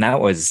 And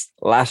that was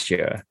last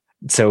year.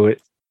 So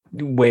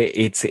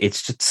it's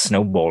just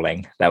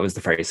snowballing. That was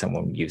the phrase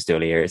someone used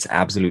earlier. It's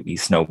absolutely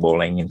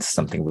snowballing into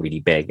something really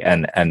big.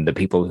 And the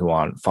people who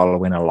aren't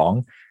following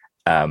along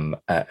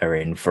are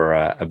in for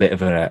a bit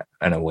of an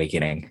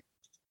awakening,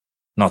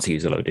 not to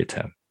use a loaded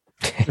term.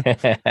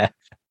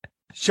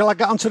 Shall I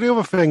get on to the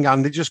other thing,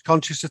 Andy? Just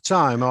conscious of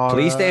time, or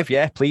please, Dave.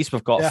 Yeah, please.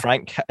 We've got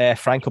Frank.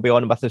 Frank will be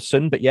on with us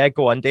soon. But yeah,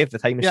 go on, Dave. The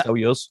time is still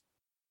yours.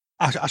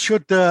 I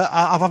should.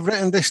 I've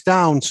written this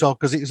down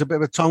because it was a bit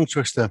of a tongue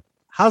twister.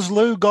 Has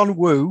Lou gone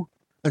woo,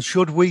 and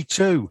should we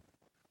too?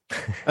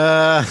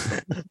 Because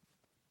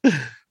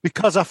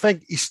I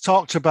think he's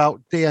talked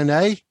about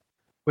DNA.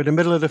 We're in the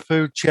middle of the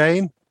food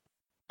chain.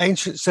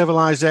 Ancient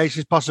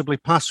civilizations, possibly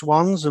past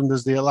ones, and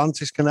there's the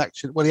Atlantis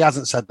connection. Well, he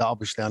hasn't said that,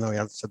 obviously. I know he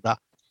hasn't said that.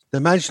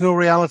 Dimensional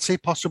reality,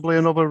 possibly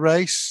another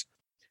race.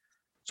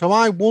 So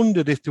I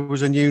wondered if there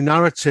was a new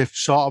narrative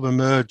sort of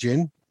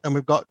emerging. And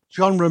we've got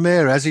John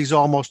Ramirez. He's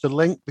almost a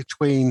link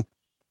between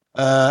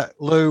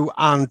Lou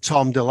and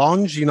Tom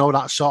DeLonge, you know,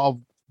 that sort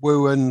of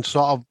woo and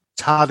sort of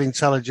tad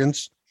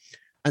intelligence.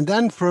 And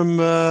then from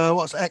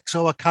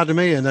Exo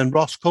Academy and then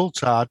Ross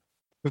Coulthard,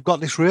 we've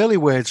got this really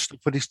weird stuff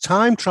for this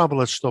time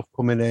traveler stuff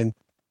coming in,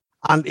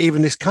 and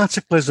even this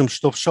cataclysm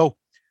stuff. So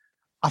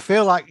I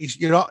feel like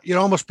you're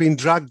almost being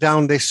dragged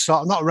down this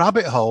sort of, not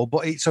rabbit hole,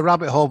 but it's a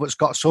rabbit hole that's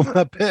got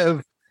a bit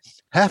of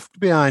heft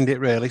behind it,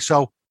 really.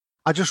 So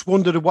I just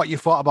wondered what you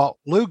thought about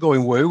Lou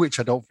going woo, which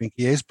I don't think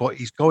he is, but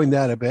he's going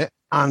there a bit.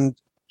 And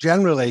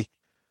generally,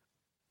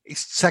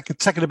 it's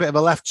taken a bit of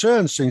a left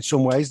turn in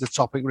some ways, the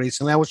topic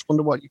recently. I just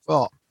wonder what you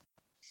thought.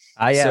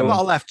 So not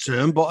a left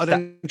turn, but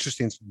an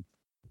interesting thing.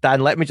 Dan,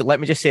 let me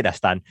just say this,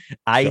 Dan.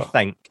 I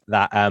think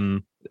that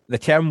the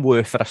term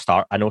woo, for a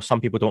start, I know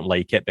some people don't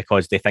like it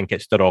because they think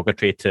it's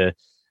derogatory to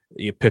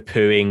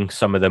poo-pooing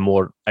some of the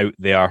more out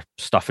there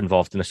stuff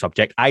involved in the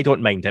subject. I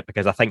don't mind it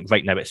because I think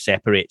right now it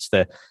separates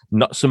the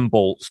nuts and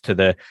bolts to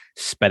the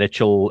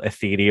spiritual,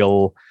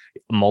 ethereal,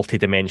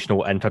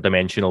 multi-dimensional,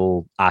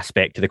 interdimensional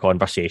aspect to the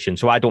conversation.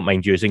 So I don't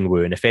mind using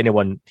woo. And if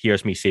anyone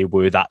hears me say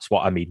woo, that's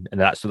what I mean.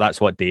 And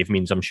that's what Dave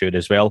means, I'm sure,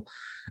 as well.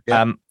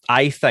 Yeah.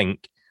 I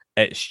think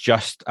it's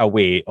just a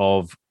way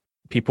of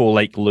people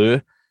like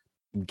Lou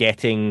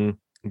getting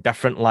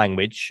different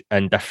language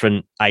and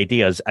different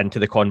ideas into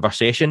the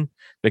conversation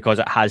because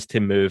it has to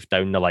move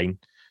down the line.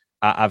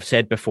 I've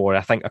said before,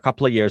 I think a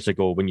couple of years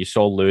ago when you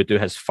saw Lou do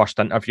his first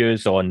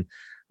interviews on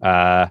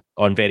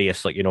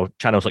various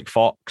channels like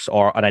Fox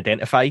or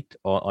Unidentified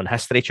on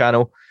History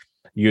Channel,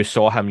 you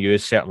saw him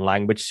use certain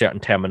language,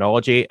 certain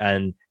terminology,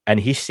 and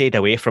he stayed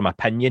away from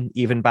opinion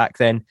even back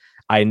then.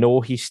 I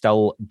know he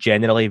still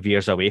generally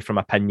veers away from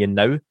opinion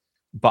now,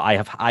 but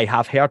I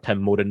have heard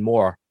him more and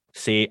more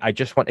say, I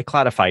just want to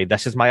clarify,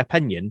 this is my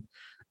opinion,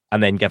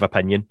 and then give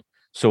opinion.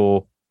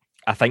 So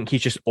I think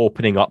he's just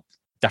opening up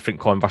different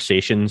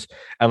conversations.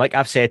 And like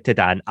I've said to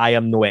Dan, I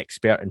am no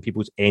expert in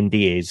people's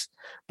NDAs,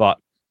 but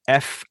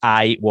if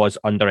I was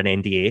under an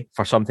NDA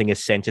for something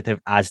as sensitive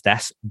as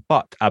this,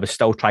 but I was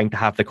still trying to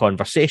have the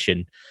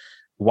conversation,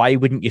 why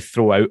wouldn't you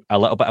throw out a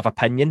little bit of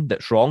opinion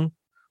that's wrong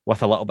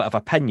with a little bit of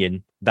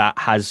opinion that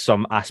has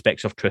some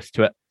aspects of truth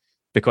to it?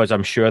 Because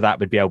I'm sure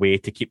that would be a way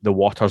to keep the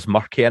waters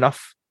murky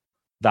enough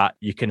that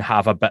you can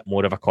have a bit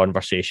more of a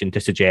conversation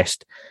to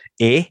suggest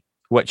A,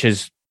 which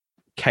is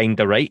kind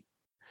of right,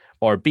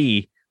 or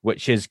B,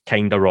 which is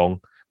kind of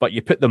wrong. But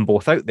you put them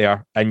both out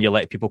there and you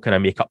let people kind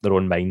of make up their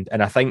own mind.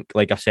 And I think,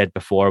 like I've said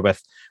before,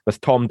 with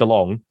Tom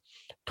DeLonge,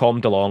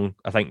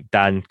 I think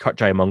Dan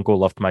Kurtjai-Mungo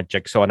loved my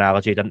jigsaw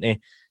analogy, didn't he?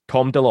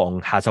 Tom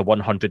DeLonge has a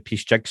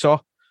 100-piece jigsaw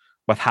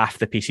with half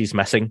the pieces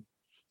missing.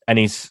 And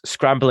he's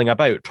scrambling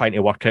about trying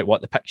to work out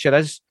what the picture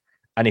is.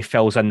 And he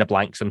fills in the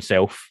blanks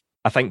himself.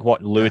 I think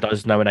what Lou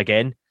does now and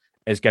again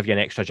is give you an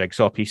extra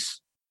jigsaw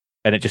piece.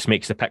 And it just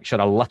makes the picture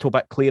a little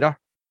bit clearer,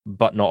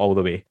 but not all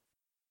the way.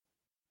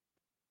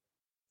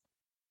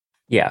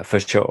 Yeah, for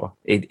sure.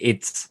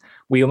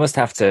 We almost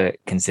have to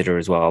consider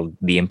as well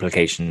the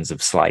implications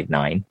of slide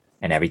 9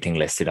 and everything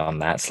listed on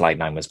that. Slide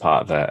 9 was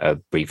part of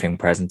a briefing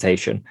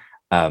presentation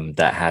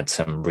that had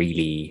some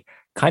really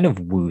kind of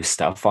woo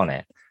stuff on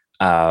it.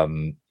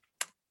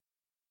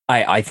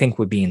 I think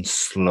we're being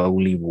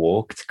slowly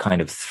walked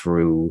kind of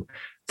through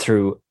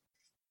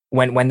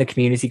when the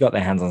community got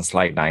their hands on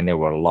slide 9, there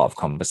were a lot of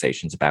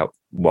conversations about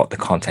what the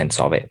contents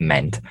of it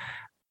meant.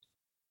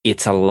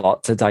 It's a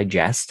lot to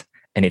digest,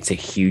 and it's a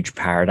huge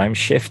paradigm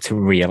shift to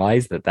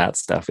realize that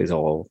stuff is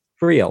all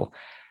real.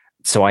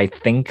 So I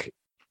think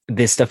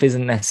this stuff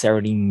isn't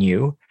necessarily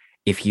new.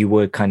 If you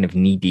were kind of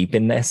knee deep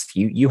in this,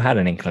 you had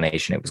an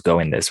inclination it was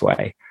going this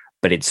way,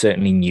 but it's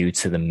certainly new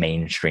to the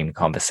mainstream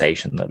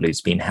conversation that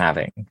Lou's been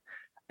having.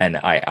 And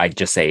I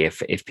just say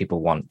if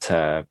people want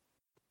to,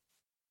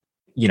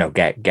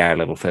 get a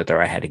little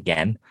further ahead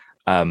again,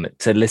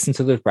 to listen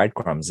to those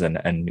breadcrumbs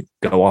and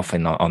go off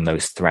on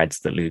those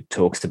threads that Lou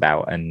talks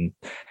about, and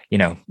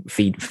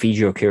feed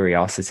your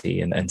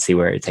curiosity and see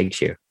where it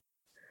takes you.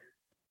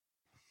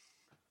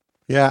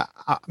 Yeah,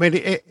 I mean,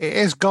 it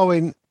is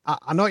going.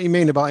 I know what you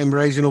mean about him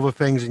raising other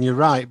things, and you're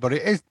right, but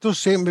it does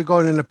seem to be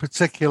going in a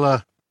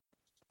particular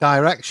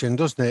direction,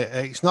 doesn't it?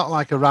 It's not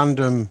like a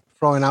random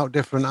throwing out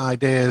different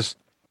ideas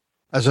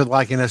as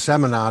like in a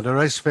seminar. There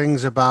is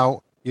things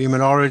about human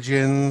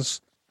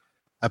origins,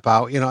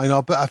 about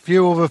but a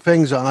few other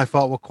things that I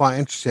thought were quite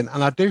interesting.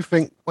 And I do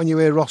think when you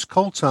hear Ross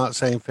Coulthart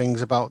saying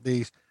things about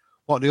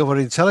what the other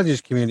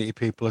intelligence community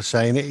people are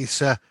saying,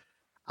 it's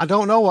I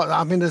don't know what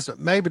I mean.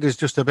 There's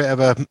just a bit of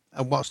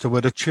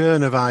a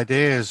churn of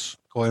ideas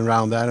going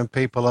around there, and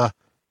people are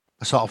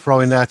sort of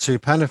throwing their two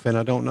pence in.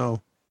 I don't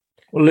know.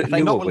 Well,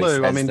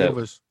 Lou, I mean, the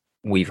others.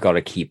 We've got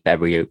to keep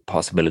every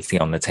possibility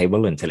on the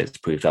table until it's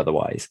proved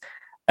otherwise.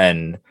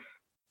 And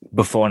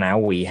before now,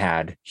 we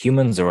had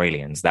humans or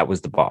aliens. That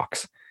was the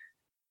box.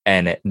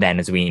 And then,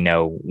 as we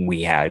know,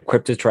 we had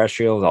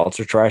cryptoterrestrials,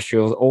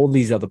 ultra-terrestrials, all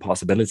these other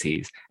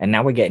possibilities. And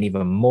now we're getting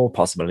even more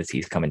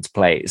possibilities come into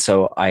play.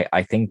 So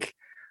I think,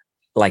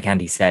 like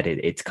Andy said,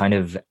 it's kind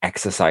of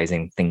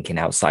exercising thinking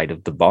outside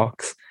of the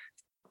box,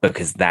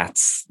 because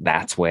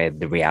that's where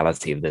the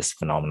reality of this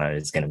phenomenon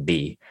is going to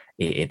be.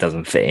 It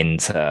doesn't fit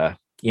into,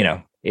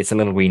 it's a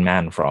little green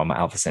man from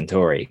Alpha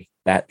Centauri.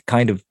 That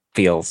kind of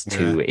feels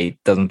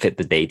it doesn't fit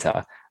the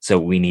data. So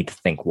we need to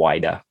think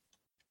wider.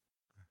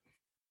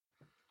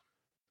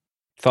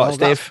 Thoughts,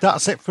 Dave?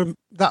 That's it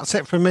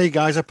from me,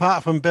 guys.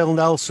 Apart from Bill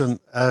Nelson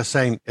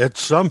saying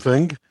it's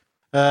something,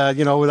 that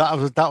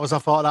was I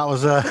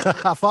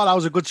thought that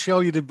was a good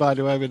show you did, by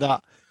the way, with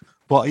that.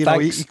 But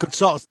he could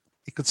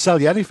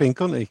sell you anything,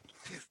 couldn't he?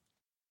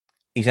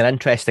 He's an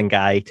interesting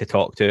guy to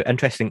talk to,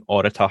 interesting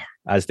orator,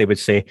 as they would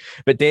say.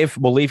 But Dave,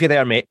 we'll leave you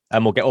there, mate,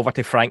 and we'll get over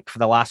to Frank for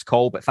the last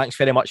call. But thanks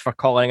very much for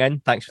calling in.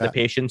 Thanks for the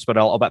patience. We're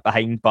a little bit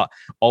behind, but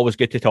always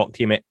good to talk to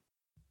you, mate.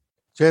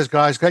 Cheers,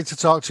 guys. Great to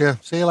talk to you.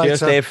 See you later. Cheers,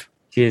 Dave.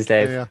 Cheers,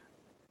 Dave.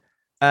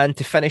 And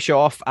to finish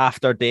off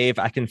after Dave,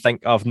 I can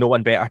think of no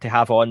one better to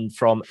have on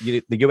from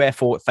the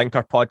UFO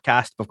Thinker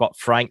podcast. We've got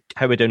Frank.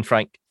 How are we doing,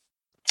 Frank?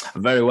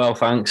 Very well,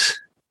 thanks.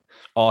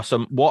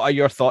 Awesome. What are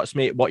your thoughts,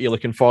 mate? What are you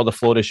looking for? The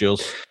floor is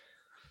yours.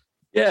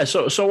 Yeah,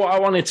 so what I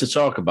wanted to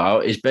talk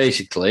about is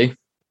basically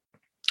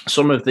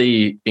some of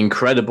the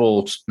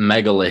incredible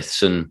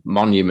megaliths and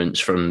monuments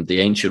from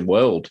the ancient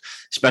world,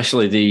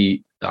 especially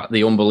the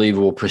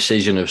unbelievable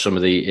precision of some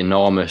of the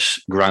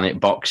enormous granite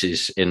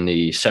boxes in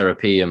the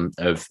Serapeum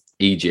of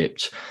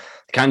Egypt.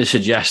 It kind of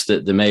suggests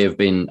that there may have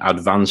been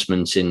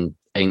advancements in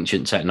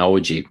ancient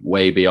technology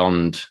way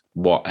beyond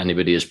what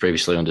anybody has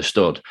previously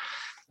understood.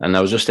 And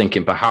I was just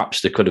thinking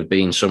perhaps there could have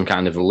been some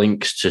kind of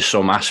links to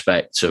some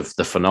aspects of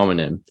the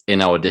phenomenon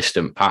in our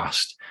distant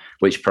past,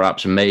 which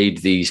perhaps made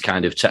these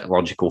kind of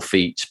technological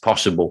feats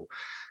possible.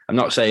 I'm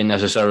not saying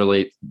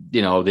necessarily,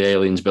 the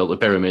aliens built the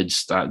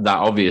pyramids, that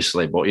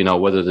obviously, but,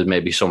 whether there may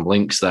be some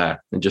links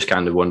there, and just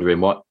kind of wondering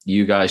what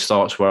you guys'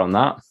 thoughts were on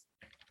that.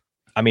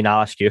 I mean,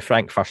 I'll ask you,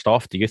 Frank, first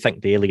off, do you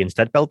think the aliens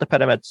did build the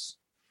pyramids?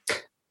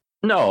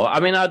 No, I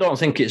mean, I don't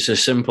think it's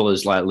as simple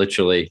as like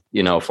literally,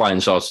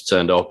 flying saucer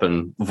turned up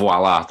and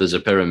voila, there's a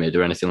pyramid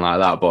or anything like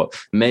that. But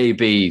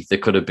maybe there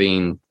could have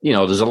been,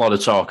 there's a lot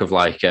of talk of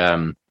like,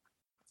 the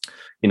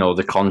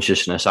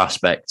consciousness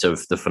aspect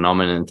of the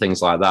phenomenon and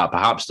things like that.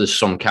 Perhaps there's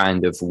some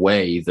kind of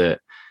way that,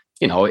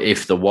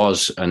 if there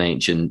was an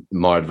ancient,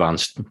 more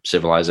advanced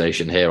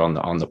civilization here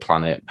on the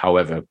planet,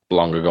 however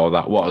long ago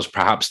that was,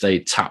 perhaps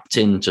they tapped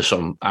into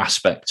some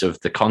aspect of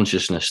the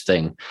consciousness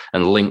thing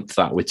and linked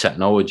that with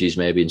technologies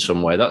maybe in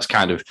some way. That's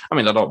kind of,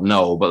 I don't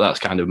know, but that's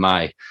kind of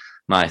my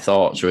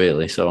thoughts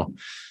really. So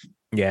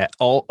yeah,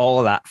 all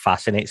of that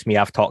fascinates me.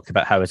 I've talked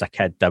about how as a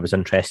kid I was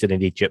interested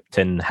in Egypt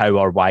and how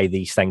or why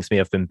these things may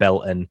have been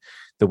built, and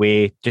the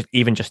way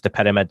just the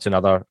pyramids and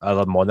other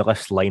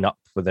monoliths line up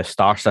with the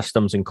star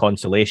systems and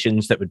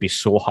constellations that would be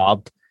so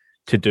hard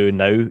to do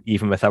now,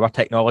 even with our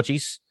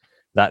technologies,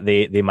 that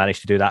they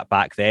managed to do that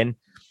back then.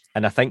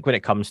 And I think when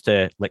it comes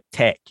to like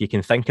tech, you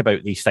can think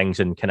about these things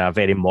in kind of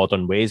very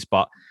modern ways,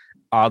 but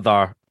are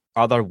there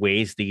other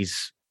ways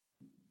these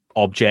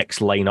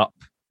objects line up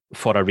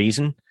for a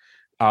reason?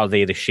 Are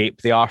they the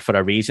shape they are for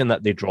a reason,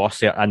 that they draw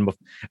certain? And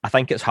I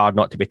think it's hard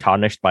not to be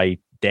tarnished by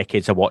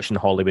decades of watching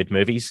Hollywood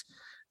movies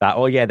that,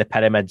 oh yeah, the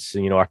pyramids,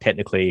 are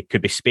technically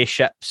could be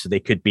spaceships. They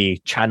could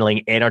be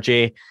channeling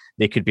energy.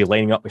 They could be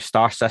lining up with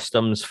star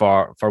systems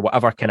for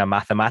whatever kind of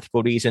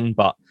mathematical reason.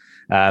 But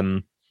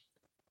I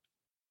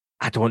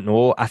don't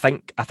know. I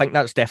think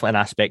that's definitely an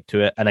aspect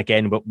to it. And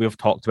again, we've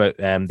talked about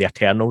the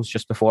Eternals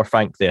just before,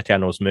 Frank, the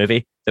Eternals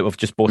movie that we've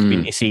just both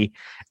been to see.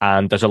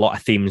 And there's a lot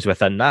of themes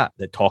within that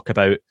talk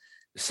about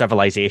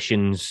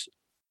civilizations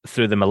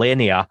through the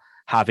millennia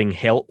having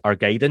help or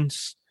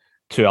guidance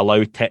to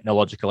allow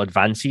technological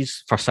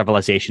advances for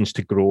civilizations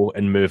to grow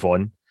and move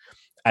on.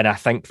 And I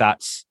think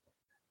that's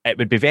it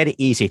would be very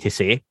easy to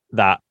say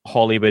that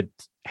Hollywood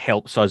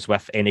helps us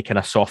with any kind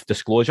of soft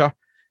disclosure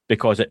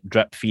because it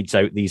drip feeds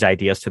out these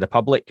ideas to the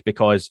public.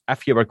 Because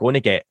if you were going to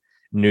get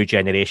new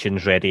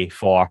generations ready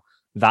for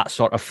that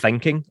sort of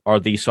thinking or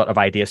these sort of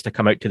ideas to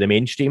come out to the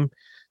mainstream,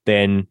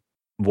 then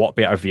what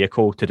better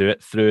vehicle to do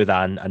it through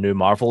than a new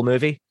Marvel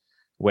movie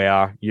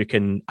where you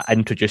can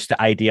introduce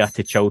the idea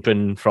to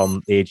children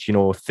from age,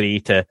 3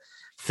 to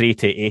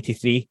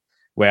 83,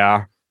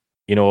 where,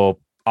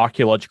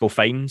 archaeological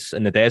finds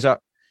in the desert,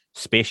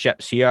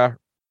 spaceships here,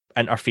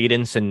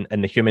 interference in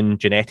the human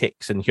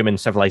genetics and human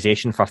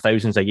civilization for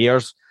thousands of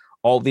years,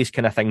 all these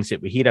kind of things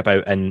that we hear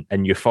about in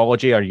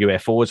ufology or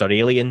UFOs or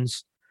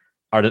aliens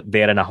are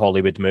there in a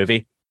Hollywood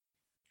movie.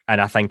 And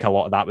I think a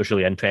lot of that was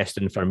really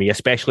interesting for me,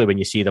 especially when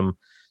you see them,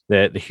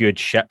 the huge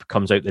ship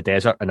comes out the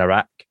desert in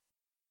Iraq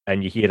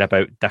and you hear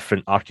about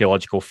different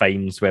archaeological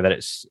finds, whether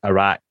it's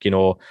Iraq,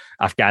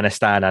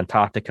 Afghanistan,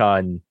 Antarctica,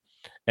 and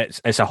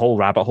it's a whole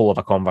rabbit hole of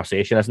a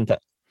conversation, isn't it?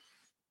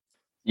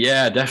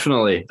 Yeah,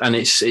 definitely. And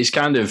it's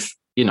kind of,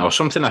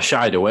 something I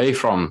shied away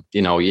from,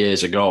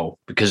 years ago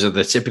because of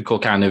the typical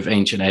kind of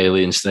ancient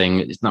aliens thing.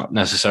 It's not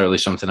necessarily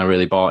something I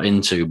really bought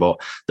into, but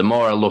the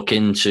more I look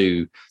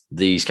into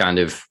these kind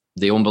of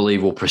the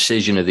unbelievable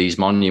precision of these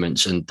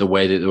monuments and the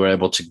way that they were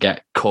able to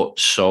get cut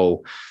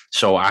so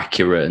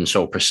accurate and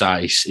so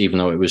precise, even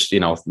though it was,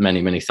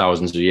 many, many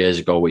thousands of years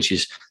ago, which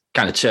is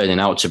kind of turning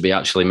out to be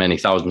actually many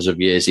thousands of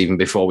years even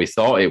before we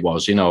thought it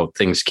was.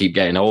 Things keep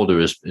getting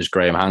older, as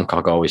Graham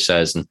Hancock always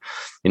says. And,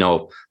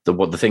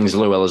 the things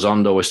Lou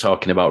Elizondo was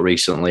talking about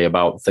recently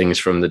about things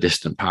from the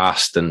distant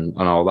past and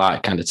all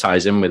that kind of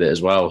ties in with it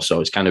as well.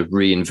 So it's kind of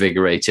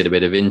reinvigorated a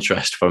bit of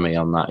interest for me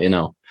on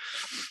that,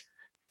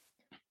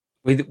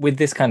 With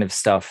this kind of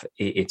stuff,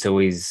 it's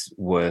always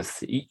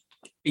worth...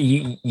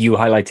 You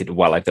highlighted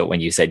well, I thought, when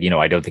you said,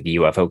 I don't think a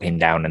UFO came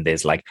down and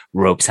there's like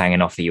ropes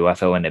hanging off the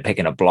UFO and they're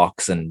picking up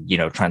blocks and,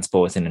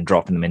 transporting and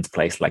dropping them into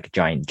place like a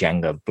giant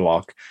Jenga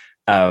block.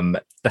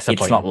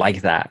 It's not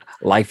like that.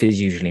 Life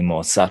is usually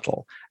more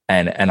subtle.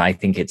 And I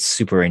think it's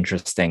super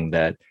interesting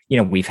that,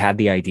 we've had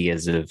the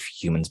ideas of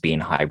humans being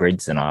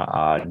hybrids and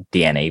our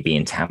DNA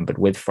being tampered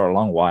with for a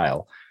long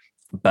while.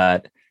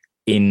 But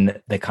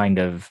in the kind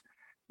of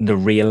the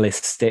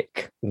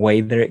realistic way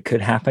that it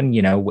could happen,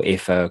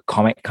 if a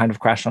comet kind of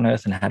crashed on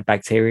Earth and had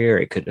bacteria,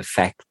 it could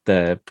affect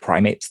the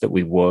primates that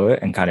we were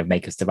and kind of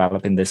make us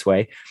develop in this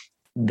way.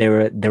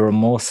 There are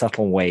more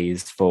subtle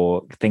ways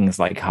for things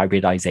like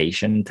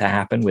hybridization to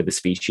happen with a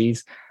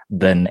species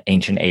than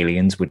ancient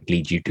aliens would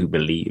lead you to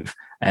believe.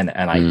 And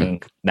I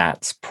think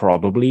that's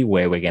probably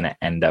where we're going to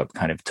end up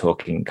kind of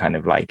talking kind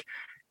of like,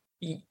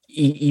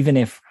 even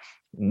if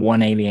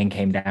one alien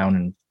came down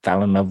and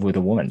fell in love with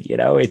a woman,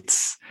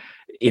 it's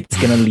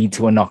going to lead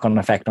to a knock-on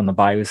effect on the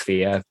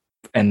biosphere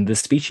and the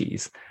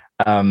species.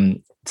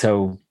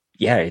 So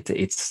yeah,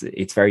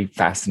 it's very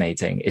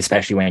fascinating,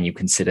 especially when you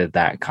consider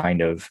that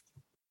kind of,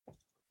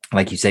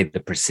 like you say, the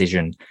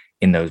precision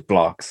in those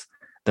blocks.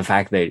 The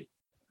fact that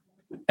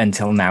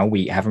until now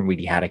we haven't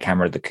really had a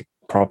camera that could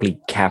properly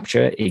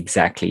capture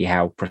exactly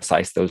how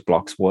precise those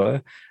blocks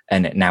were,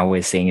 and now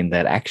we're seeing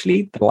that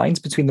actually the lines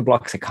between the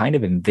blocks are kind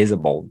of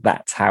invisible.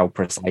 That's how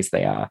precise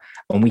they are,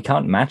 and we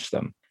can't match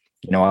them.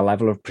 Our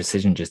level of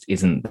precision just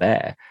isn't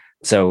there.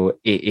 So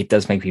it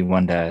does make me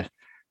wonder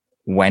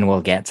when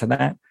we'll get to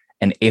that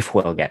and if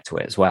we'll get to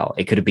it as well.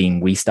 It could have been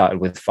we started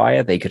with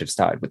fire, they could have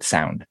started with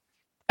sound.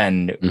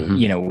 And,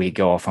 we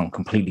go off on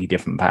completely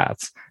different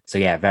paths. So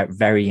yeah, very,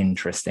 very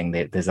interesting.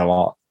 There's a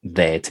lot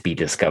there to be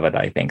discovered.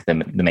 I think the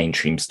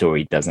mainstream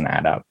story doesn't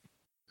add up.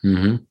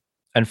 Mm-hmm.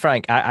 And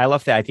Frank, I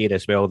love the idea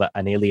as well that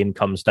an alien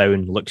comes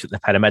down, looks at the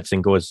pyramids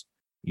and goes,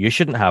 "You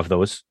shouldn't have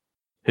those.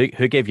 Who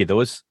gave you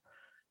those?"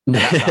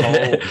 That's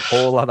a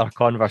whole other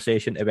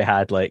conversation to be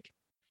had. Like,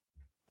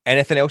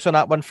 anything else on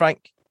that one,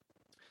 Frank?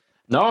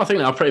 No, I think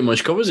that pretty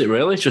much covers it,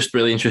 really. It's just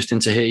really interesting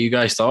to hear you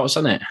guys' thoughts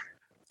on it.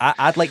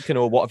 I'd like to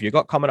know, what have you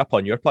got coming up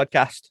on your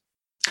podcast?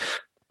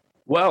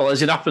 Well,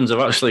 as it happens, I've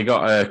actually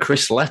got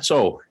Chris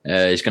Leto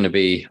is going to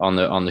be on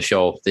the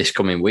show this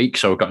coming week.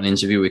 So we've got an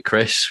interview with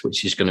Chris,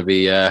 which is going to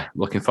be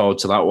looking forward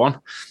to that one.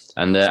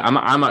 And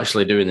I'm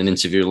actually doing an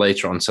interview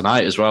later on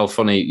tonight as well.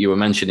 Funny, you were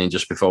mentioning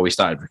just before we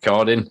started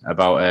recording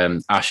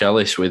about Ash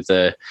Ellis with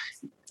the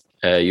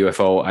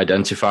UFO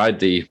identified,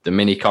 the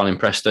mini con in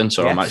Preston.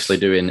 So yes. I'm actually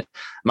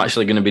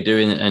going to be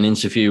doing an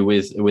interview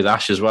with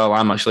Ash as well.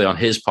 I'm actually on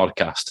his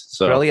podcast.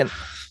 So brilliant.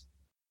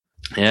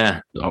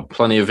 Yeah,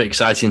 plenty of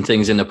exciting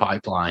things in the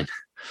pipeline.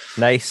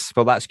 Nice.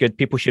 Well, that's good.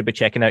 People should be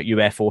checking out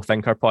UFO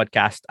Thinker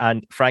podcast.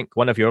 And Frank,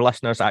 one of your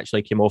listeners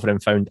actually came over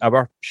and found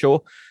our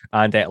show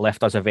and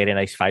left us a very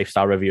nice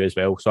 5-star review as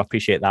well. So I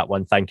appreciate that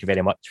one. Thank you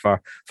very much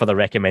for the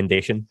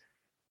recommendation.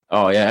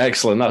 Oh yeah,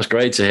 excellent. That's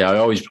great to hear. I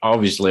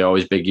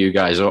always big you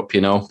guys up,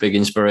 big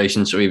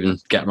inspiration to even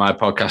get my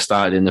podcast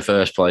started in the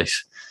first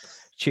place.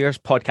 Cheers,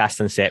 podcast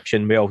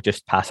inception. We all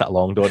just pass it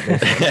along, don't we?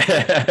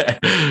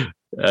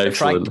 Excellent.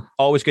 Frank,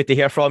 always good to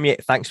hear from you.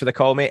 Thanks for the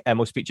call, mate, and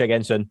we'll speak to you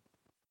again soon.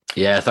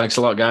 Yeah, thanks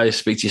a lot, guys.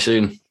 Speak to you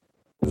soon.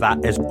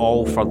 that is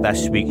all for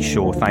this week's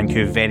show. Thank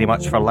you very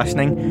much for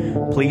listening.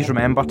 Please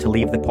remember to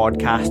leave the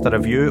podcast a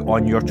review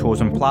on your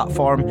chosen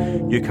platform.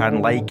 You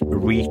can like,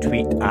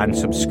 retweet and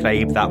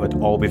subscribe. That would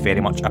all be very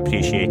much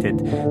appreciated.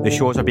 The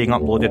shows are being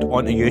uploaded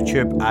onto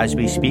YouTube as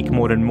we speak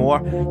more and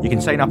more. You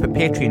can sign up at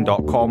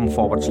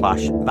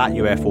patreon.com/That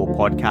UFO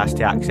podcast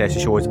to access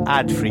the shows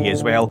ad-free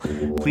as well.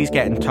 Please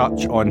get in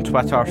touch on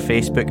Twitter,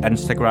 Facebook,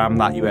 Instagram,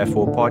 That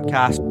UFO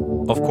podcast.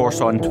 Of course,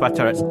 on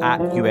Twitter, it's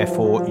at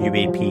UFO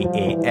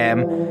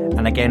UAPAM.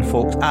 And again,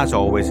 folks, as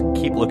always,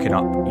 keep looking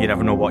up. You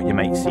never know what you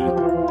might see.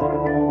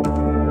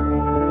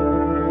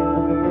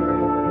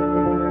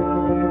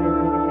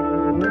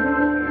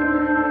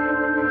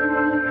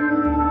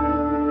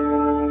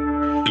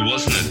 It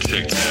wasn't a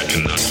tic-tac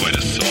and not quite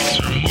a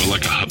saucer, more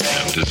like a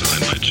hubcap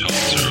designed by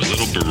Chaucer, a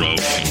little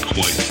Baroque and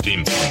quite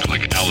steampunk,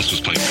 like Alice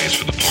was playing bass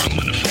for the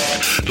Parliament of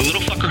Folk. The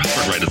little fucker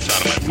hovered right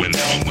outside of my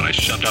window, and when I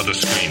shoved out the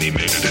screen, he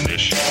made it an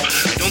issue.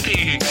 I don't think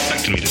he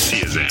expected me to see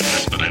his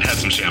ass, but I'd had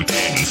some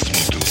champagne and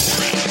smoked a little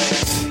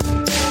grass.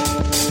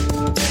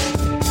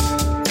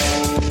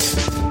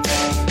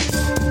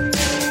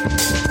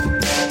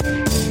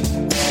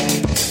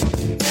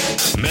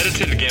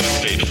 Meditative game of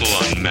Fateful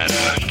on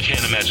Meta. I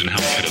can't imagine how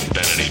it could have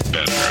been any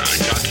better. I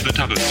got to the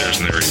top of the stairs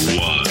and there he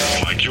was.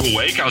 Like, you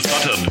awake? I was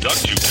about to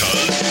abduct you,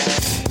 cuz.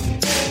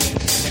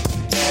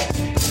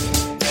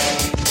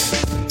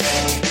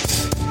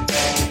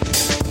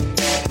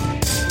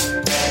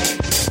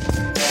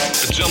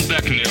 I jumped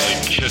back and nearly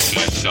kissed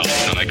myself,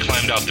 and I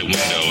climbed out the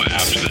window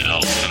after the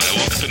elf, and I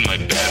woke up in my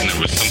bed and there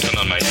was something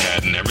on my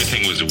head and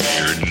everything was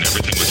weird and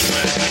everything was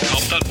red. And I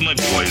called out to my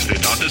boys. They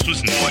thought this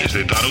was noise.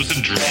 They thought it was a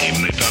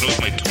dream. They thought it was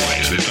my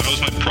toys. They thought it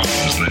was my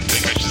problems, and they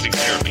think I should seek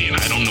therapy, and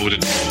I don't know what to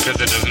do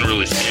because it doesn't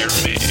really scare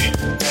me.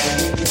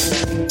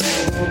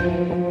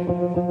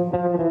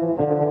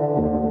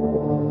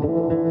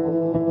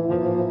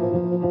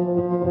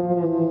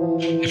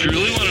 If you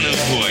really want to know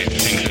who I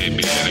think they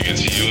be, I think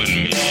it's you and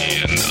me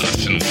and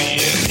us and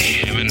we and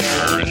him and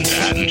her and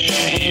that and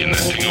she and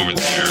that thing over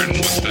there and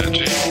what's that,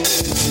 Jake?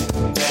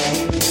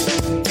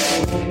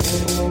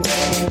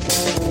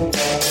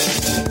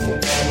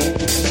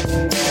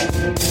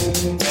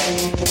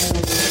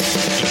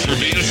 If we're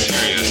being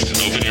serious,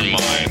 open your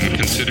mind,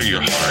 consider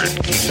your heart,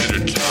 consider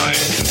time,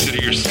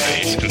 consider your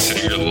space,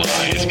 consider your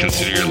lies,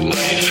 consider your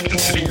life,